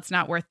someone well, it's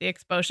not worth the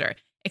exposure,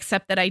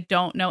 except that I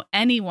don't know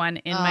anyone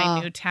in my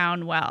new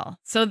town well.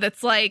 So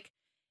that's like,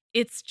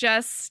 it's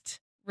just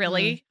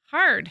really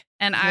hard.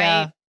 And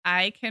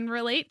I can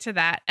relate to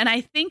that. And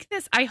I think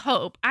I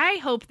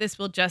hope this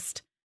will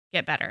just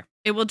get better.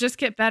 It will just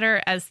get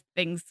better as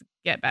things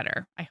get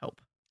better. I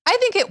hope. I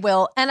think it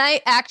will. And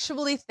I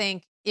actually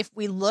think if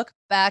we look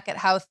back at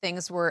how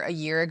things were a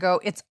year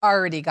ago, it's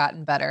already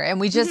gotten better.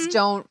 And we just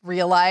don't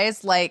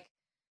realize like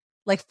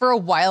for a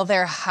while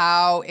there,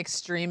 how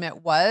extreme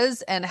it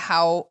was and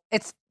how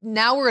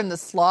now we're in the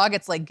slog.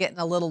 It's like getting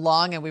a little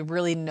long and we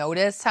really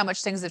notice how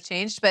much things have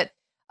changed, but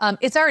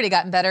it's already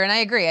gotten better. And I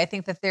agree. I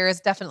think that there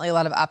is definitely a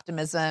lot of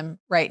optimism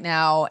right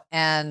now.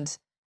 And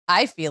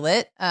I feel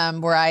it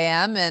where I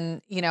am.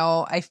 And,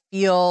 I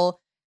feel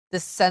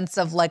this sense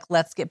of like,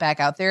 let's get back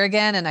out there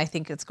again. And I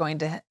think it's going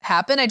to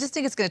happen. I just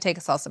think it's going to take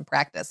us all some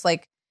practice.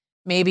 Like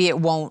maybe it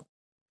won't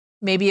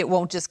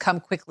just come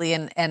quickly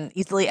and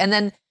easily. And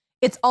then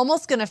it's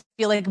almost going to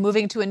feel like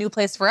moving to a new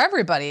place for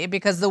everybody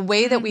because the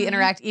way that we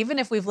interact, even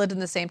if we've lived in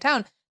the same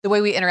town, the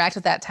way we interact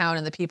with that town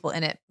and the people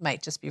in it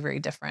might just be very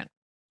different.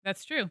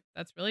 That's true.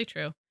 That's really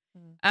true.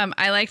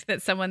 I liked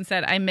that someone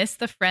said, I miss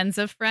the friends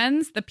of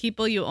friends, the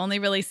people you only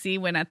really see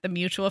when at the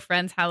mutual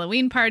friends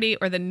Halloween party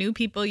or the new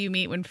people you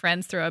meet when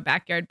friends throw a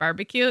backyard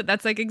barbecue.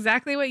 That's like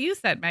exactly what you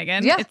said,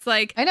 Megan. Yeah, it's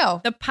like I know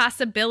the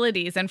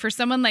possibilities. And for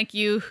someone like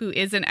you who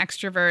is an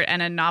extrovert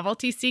and a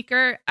novelty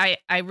seeker, I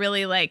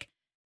really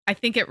I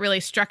think it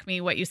really struck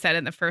me what you said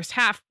in the first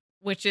half,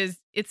 which is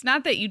it's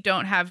not that you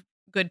don't have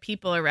good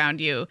people around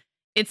you.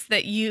 It's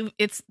that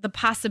it's the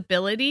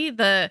possibility,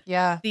 the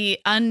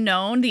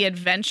unknown, the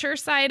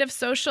adventurous side of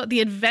socializing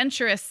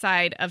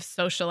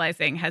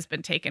has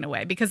been taken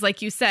away because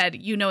like you said,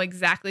 you know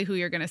exactly who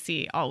you're going to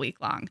see all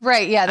week long.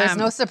 Right. Yeah. There's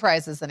no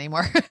surprises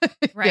anymore.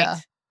 Right.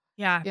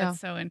 Yeah.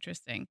 That's so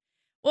interesting.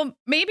 Well,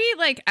 maybe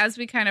like as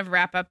we kind of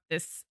wrap up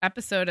this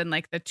episode and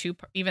like the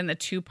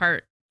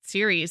two-part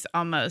series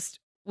almost,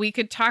 we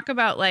could talk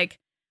about like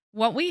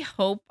what we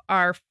hope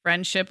our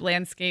friendship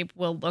landscape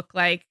will look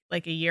like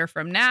a year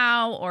from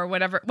now or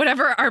whatever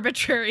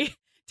arbitrary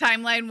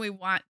timeline we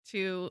want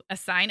to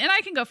assign. And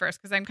I can go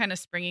first because I'm kind of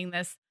springing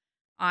this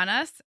on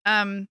us.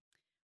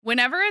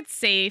 Whenever it's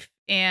safe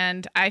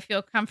and I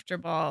feel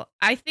comfortable,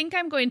 I think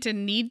I'm going to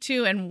need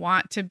to and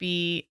want to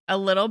be a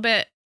little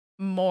bit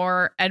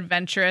more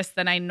adventurous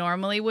than I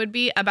normally would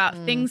be about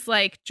things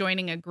like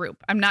joining a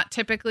group. I'm not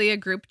typically a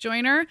group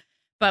joiner,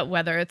 but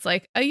whether it's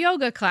like a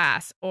yoga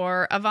class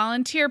or a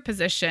volunteer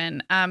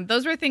position,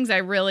 those were things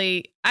I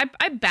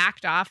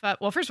backed off of.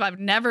 Well, first of all, I've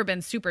never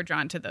been super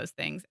drawn to those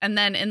things. And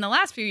then in the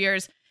last few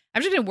years,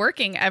 I've just been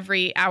working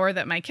every hour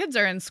that my kids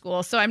are in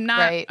school. So I'm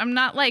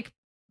not like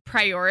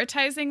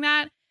prioritizing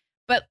that.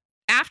 But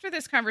after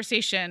this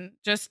conversation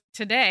just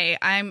today,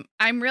 I'm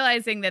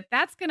realizing that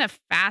that's going to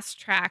fast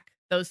track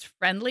those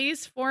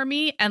friendlies for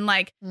me and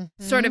like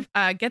sort of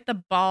get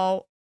the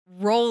ball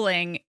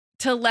rolling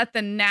to let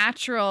the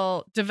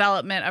natural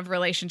development of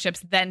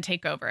relationships then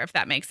take over, if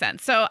that makes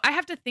sense. So I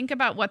have to think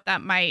about what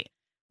that might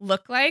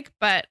look like,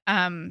 but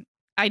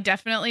I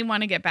definitely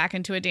want to get back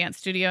into a dance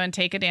studio and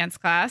take a dance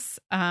class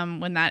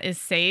when that is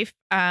safe.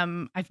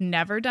 I've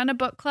never done a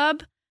book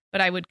club,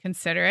 but I would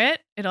consider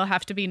it. It'll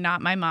have to be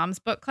not my mom's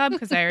book club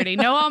because I already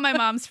know all my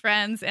mom's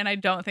friends and I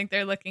don't think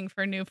they're looking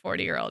for new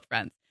 40-year-old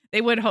friends.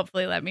 They would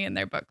hopefully let me in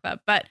their book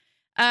club, but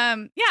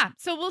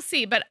so we'll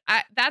see. But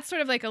that's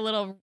sort of like a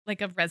little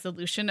like a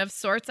resolution of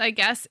sorts, I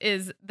guess,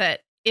 is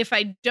that if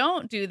I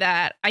don't do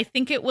that, I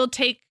think it will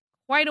take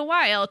quite a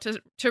while to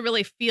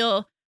really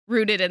feel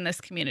rooted in this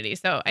community.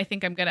 So I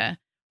think I'm going to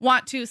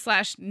want to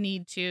 /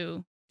 need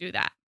to do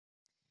that.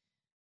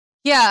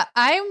 Yeah,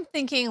 I'm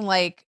thinking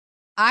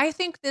I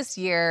think this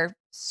year,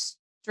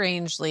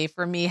 strangely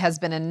for me, has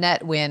been a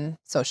net win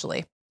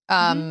socially.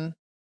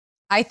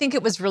 I think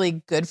it was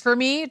really good for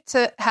me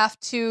to have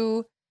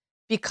to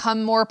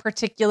become more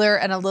particular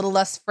and a little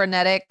less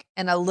frenetic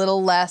and a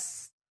little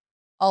less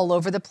all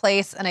over the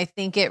place. And I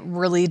think it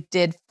really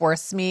did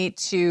force me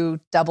to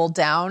double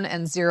down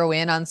and zero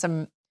in on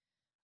some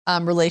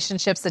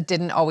relationships that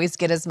didn't always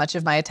get as much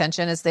of my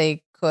attention as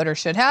they could or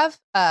should have.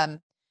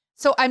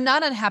 So I'm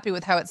not unhappy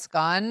with how it's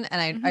gone.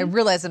 And I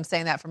realize I'm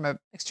saying that from an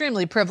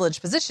extremely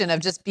privileged position of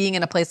just being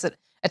in a place at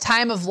a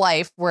time of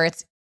life where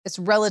it's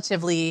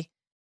relatively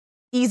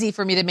easy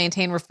for me to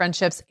maintain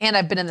friendships. And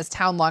I've been in this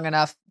town long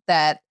enough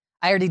that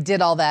I already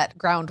did all that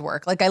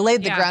groundwork. Like I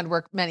laid the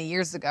groundwork many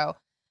years ago.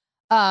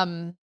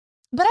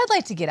 But I'd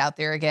like to get out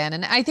there again.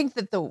 And I think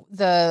that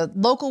the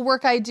local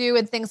work I do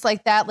and things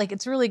like that, like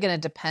it's really going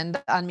to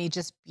depend on me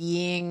just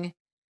seeing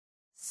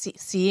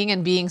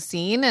and being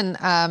seen. And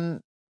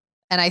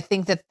I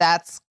think that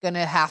that's going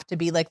to have to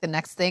be like the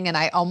next thing. And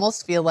I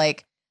almost feel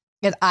like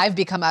I've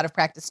become out of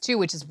practice too,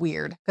 which is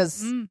weird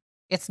because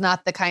it's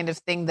not the kind of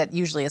thing that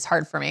usually is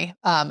hard for me.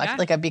 I feel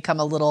like I've become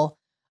a little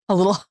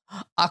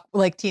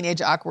like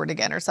teenage awkward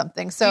again or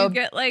something. So you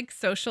get like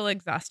social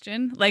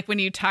exhaustion, like when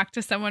you talk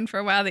to someone for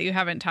a while that you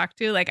haven't talked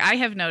to. Like I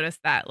have noticed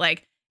that.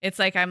 Like it's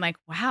like I'm like,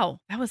 wow,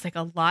 that was like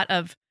a lot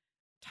of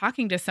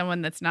talking to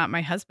someone that's not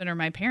my husband or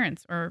my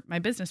parents or my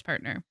business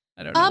partner.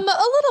 I don't know. A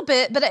little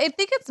bit, but I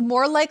think it's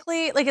more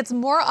likely, like it's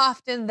more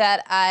often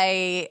that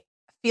I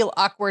feel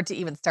awkward to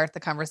even start the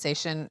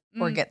conversation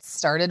or get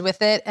started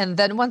with it. And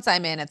then once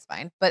I'm in, it's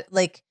fine. But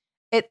like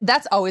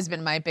that's always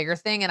been my bigger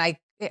thing. And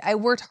I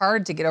worked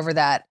hard to get over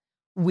that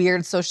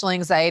weird social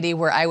anxiety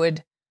where I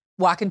would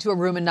walk into a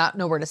room and not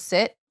know where to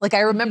sit. Like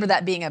I remember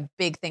that being a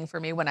big thing for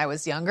me when I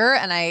was younger.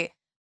 And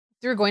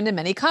through going to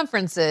many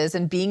conferences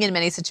and being in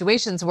many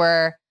situations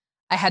where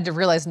I had to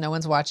realize no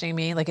one's watching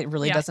me. Like it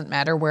really doesn't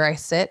matter where I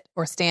sit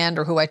or stand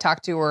or who I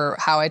talk to or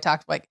how I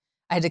talk. Like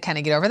I had to kind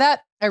of get over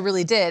that. I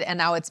really did. And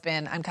now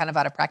I'm kind of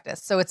out of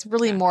practice. So it's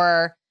really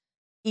more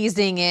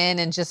easing in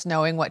and just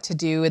knowing what to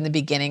do in the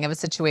beginning of a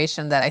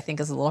situation that I think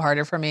is a little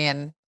harder for me.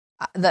 And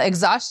the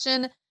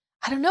exhaustion,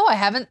 I don't know. I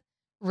haven't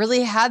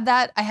really had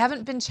that. I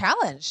haven't been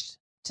challenged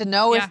to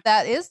know if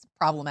that is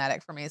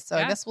problematic for me. So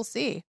I guess we'll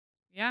see.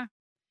 Yeah.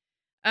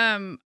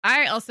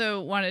 I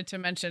also wanted to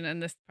mention,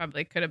 and this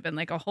probably could have been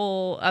like a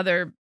whole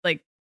other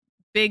like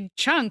big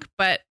chunk,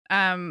 but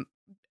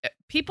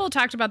people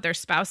talked about their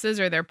spouses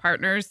or their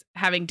partners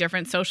having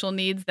different social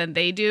needs than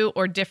they do,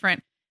 or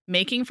different,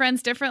 making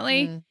friends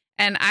differently.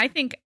 And I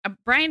think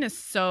Brian is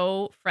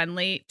so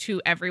friendly to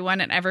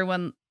everyone, and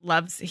everyone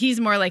he's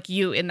more like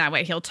you in that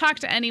way. He'll talk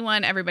to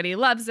anyone. Everybody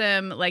loves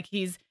him. Like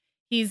he's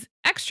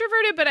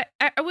extroverted, but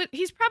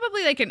he's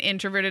probably like an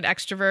introverted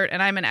extrovert,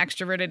 and I'm an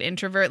extroverted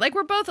introvert. Like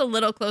we're both a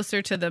little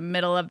closer to the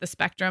middle of the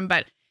spectrum,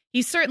 but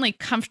he's certainly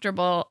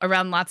comfortable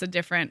around lots of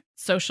different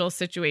social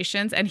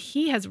situations. And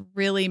he has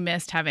really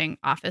missed having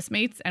office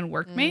mates and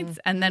workmates.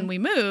 And then we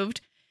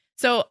moved.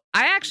 So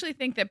I actually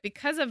think that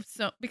because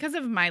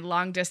of my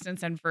long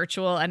distance and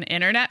virtual and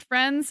internet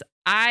friends,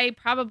 I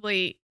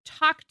probably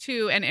talk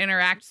to and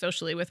interact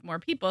socially with more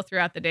people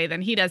throughout the day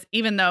than he does,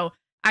 even though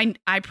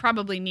I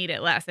probably need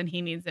it less and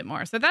he needs it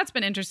more. So that's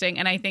been interesting.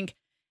 And I think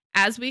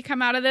as we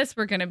come out of this,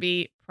 we're going to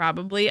be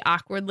probably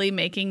awkwardly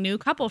making new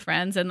couple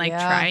friends and like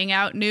trying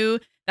out new.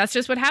 That's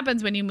just what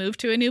happens when you move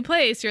to a new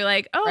place. You're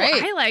like, oh,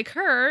 I like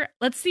her.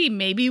 Let's see,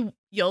 maybe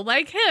you'll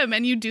like him.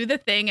 And you do the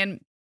thing.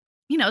 And,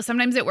 you know,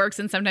 sometimes it works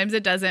and sometimes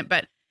it doesn't.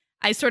 But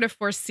I sort of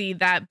foresee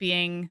that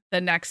being the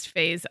next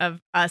phase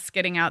of us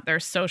getting out there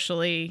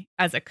socially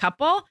as a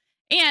couple,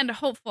 and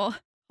hopeful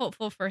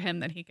for him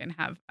that he can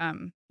have,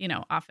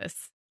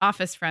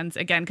 office friends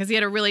again, because he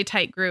had a really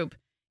tight group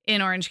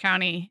in Orange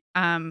County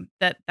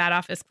that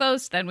office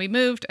closed. Then we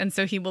moved. And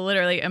so he will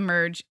literally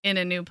emerge in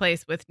a new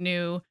place with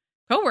new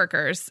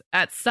coworkers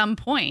at some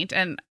point.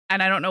 And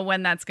I don't know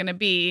when that's going to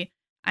be.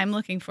 I'm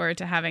looking forward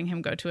to having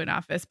him go to an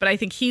office, but I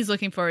think he's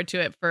looking forward to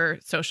it for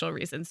social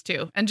reasons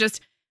too. And just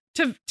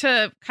to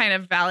kind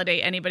of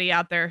validate anybody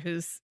out there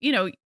who's, you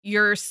know,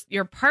 your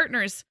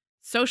partner's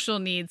social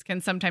needs can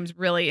sometimes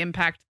really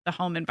impact the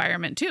home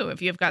environment too.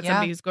 If you've got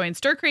somebody who's going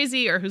stir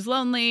crazy or who's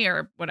lonely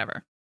or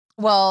whatever.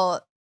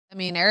 Well, I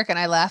mean, Eric and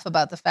I laugh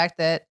about the fact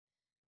that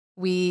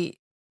we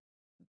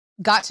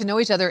got to know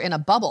each other in a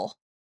bubble.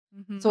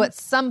 So at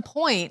some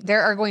point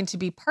there are going to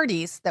be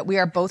parties that we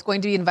are both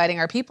going to be inviting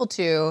our people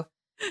to.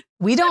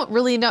 We don't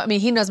really know. I mean,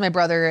 he knows my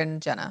brother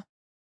and Jenna.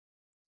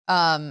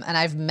 And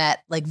I've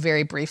met like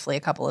very briefly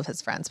a couple of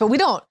his friends, but we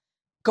don't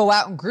go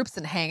out in groups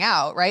and hang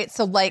out. Right.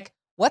 So like,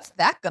 what's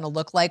that going to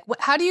look like?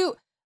 How do you,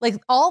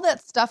 like, all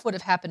that stuff would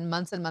have happened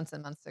months and months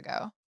and months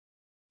ago,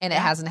 and it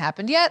hasn't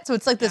happened yet. So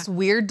it's like this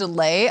weird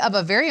delay of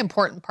a very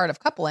important part of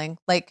coupling,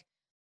 like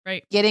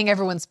getting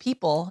everyone's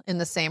people in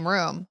the same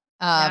room.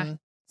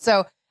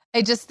 So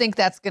I just think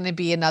that's going to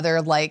be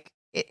another, like,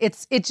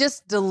 it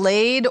just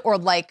delayed, or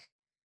like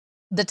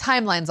the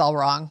timeline's all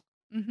wrong.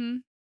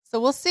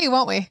 So we'll see,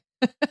 won't we?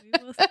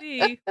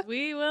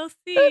 We will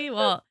see.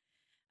 Well,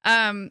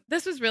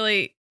 this was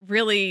really,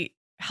 really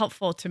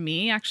helpful to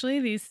me, actually,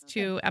 these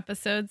two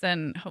episodes,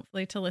 and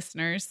hopefully to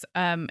listeners.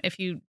 If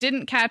you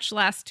didn't catch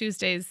last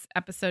Tuesday's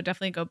episode,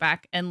 definitely go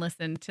back and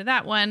listen to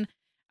that one.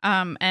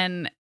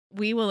 And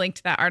we will link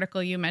to that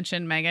article you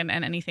mentioned, Megan,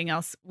 and anything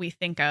else we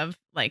think of,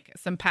 like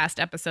some past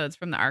episodes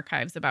from the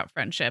archives about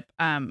friendship,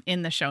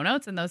 in the show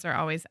notes. And those are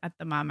always at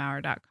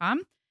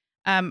themomhour.com.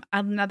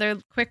 Another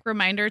quick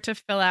reminder to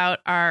fill out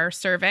our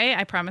survey.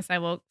 I promise I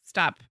will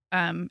stop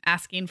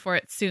asking for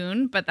it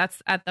soon, but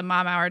that's at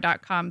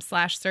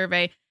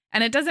themomhour.com/survey.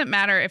 And it doesn't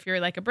matter if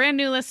you're like a brand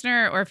new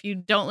listener or if you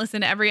don't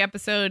listen to every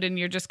episode and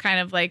you're just kind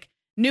of like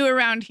new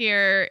around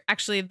here.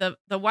 Actually, the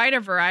wider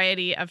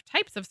variety of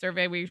types of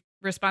survey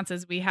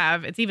responses we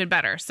have, it's even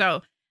better.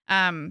 So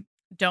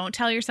don't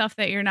tell yourself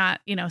that you're not,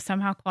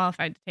 somehow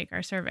qualified to take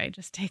our survey.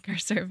 Just take our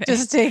survey.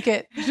 Just take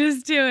it.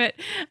 Just do it.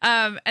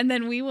 And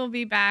then we will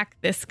be back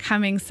this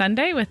coming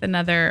Sunday with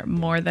another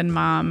More Than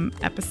Mom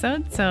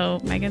episode. So,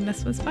 Megan,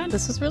 this was fun.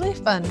 This was really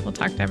fun. We'll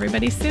talk to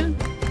everybody soon.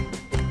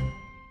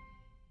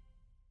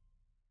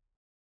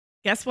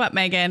 Guess what,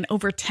 Megan?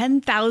 Over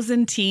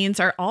 10,000 teens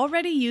are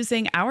already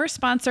using our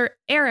sponsor,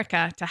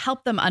 Erica, to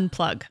help them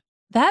unplug.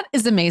 That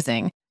is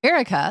amazing.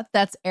 Erica,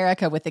 that's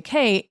Erica with a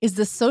K, is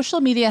the social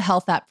media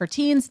health app for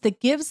teens that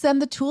gives them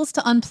the tools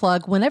to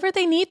unplug whenever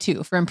they need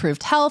to for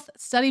improved health,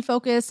 study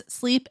focus,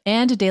 sleep,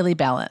 and daily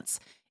balance.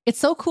 It's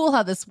so cool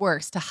how this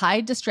works to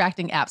hide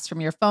distracting apps from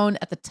your phone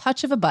at the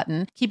touch of a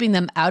button, keeping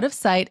them out of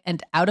sight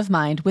and out of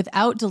mind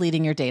without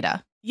deleting your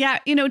data. Yeah,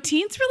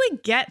 teens really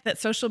get that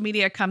social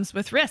media comes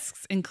with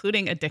risks,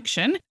 including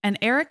addiction, and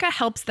Erica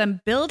helps them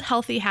build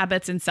healthy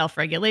habits and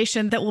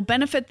self-regulation that will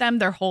benefit them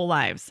their whole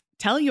lives.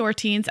 Tell your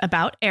teens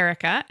about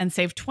Erica and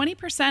save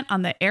 20%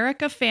 on the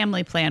Erica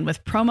family plan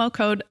with promo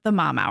code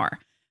TheMomHour.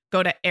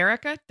 Go to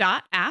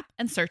erica.app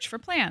and search for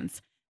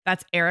plans.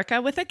 That's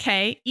Erica with a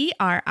K,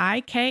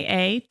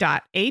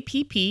 ERIKA.app,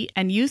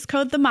 and use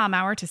code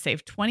TheMomHour to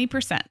save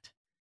 20%.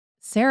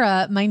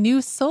 Sarah, my new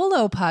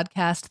solo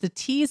podcast, The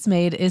Teas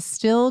Made, is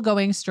still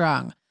going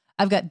strong.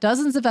 I've got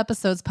dozens of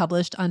episodes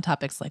published on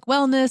topics like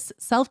wellness,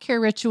 self-care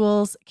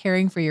rituals,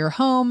 caring for your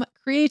home,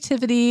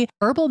 creativity,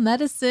 herbal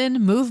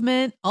medicine,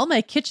 movement, all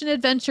my kitchen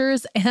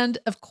adventures, and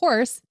of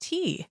course,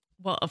 tea.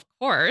 Well, of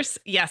course.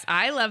 Yes,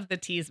 I love The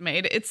Teas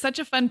Made. It's such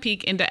a fun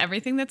peek into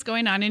everything that's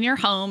going on in your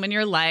home and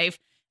your life.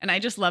 And I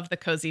just love the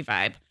cozy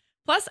vibe.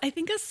 Plus, I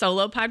think a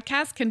solo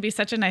podcast can be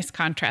such a nice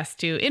contrast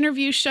to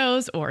interview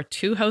shows or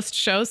two-host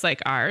shows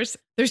like ours.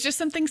 There's just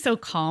something so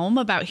calm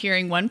about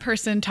hearing one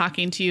person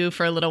talking to you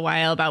for a little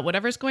while about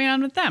whatever's going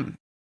on with them.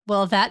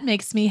 Well, that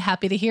makes me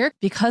happy to hear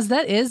because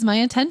that is my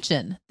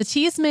intention. The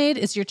Teas Made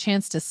is your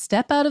chance to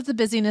step out of the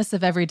busyness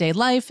of everyday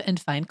life and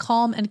find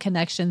calm and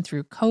connection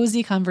through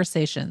cozy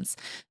conversations.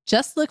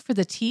 Just look for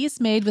The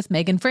Teas Made with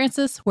Megan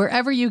Francis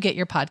wherever you get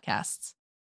your podcasts.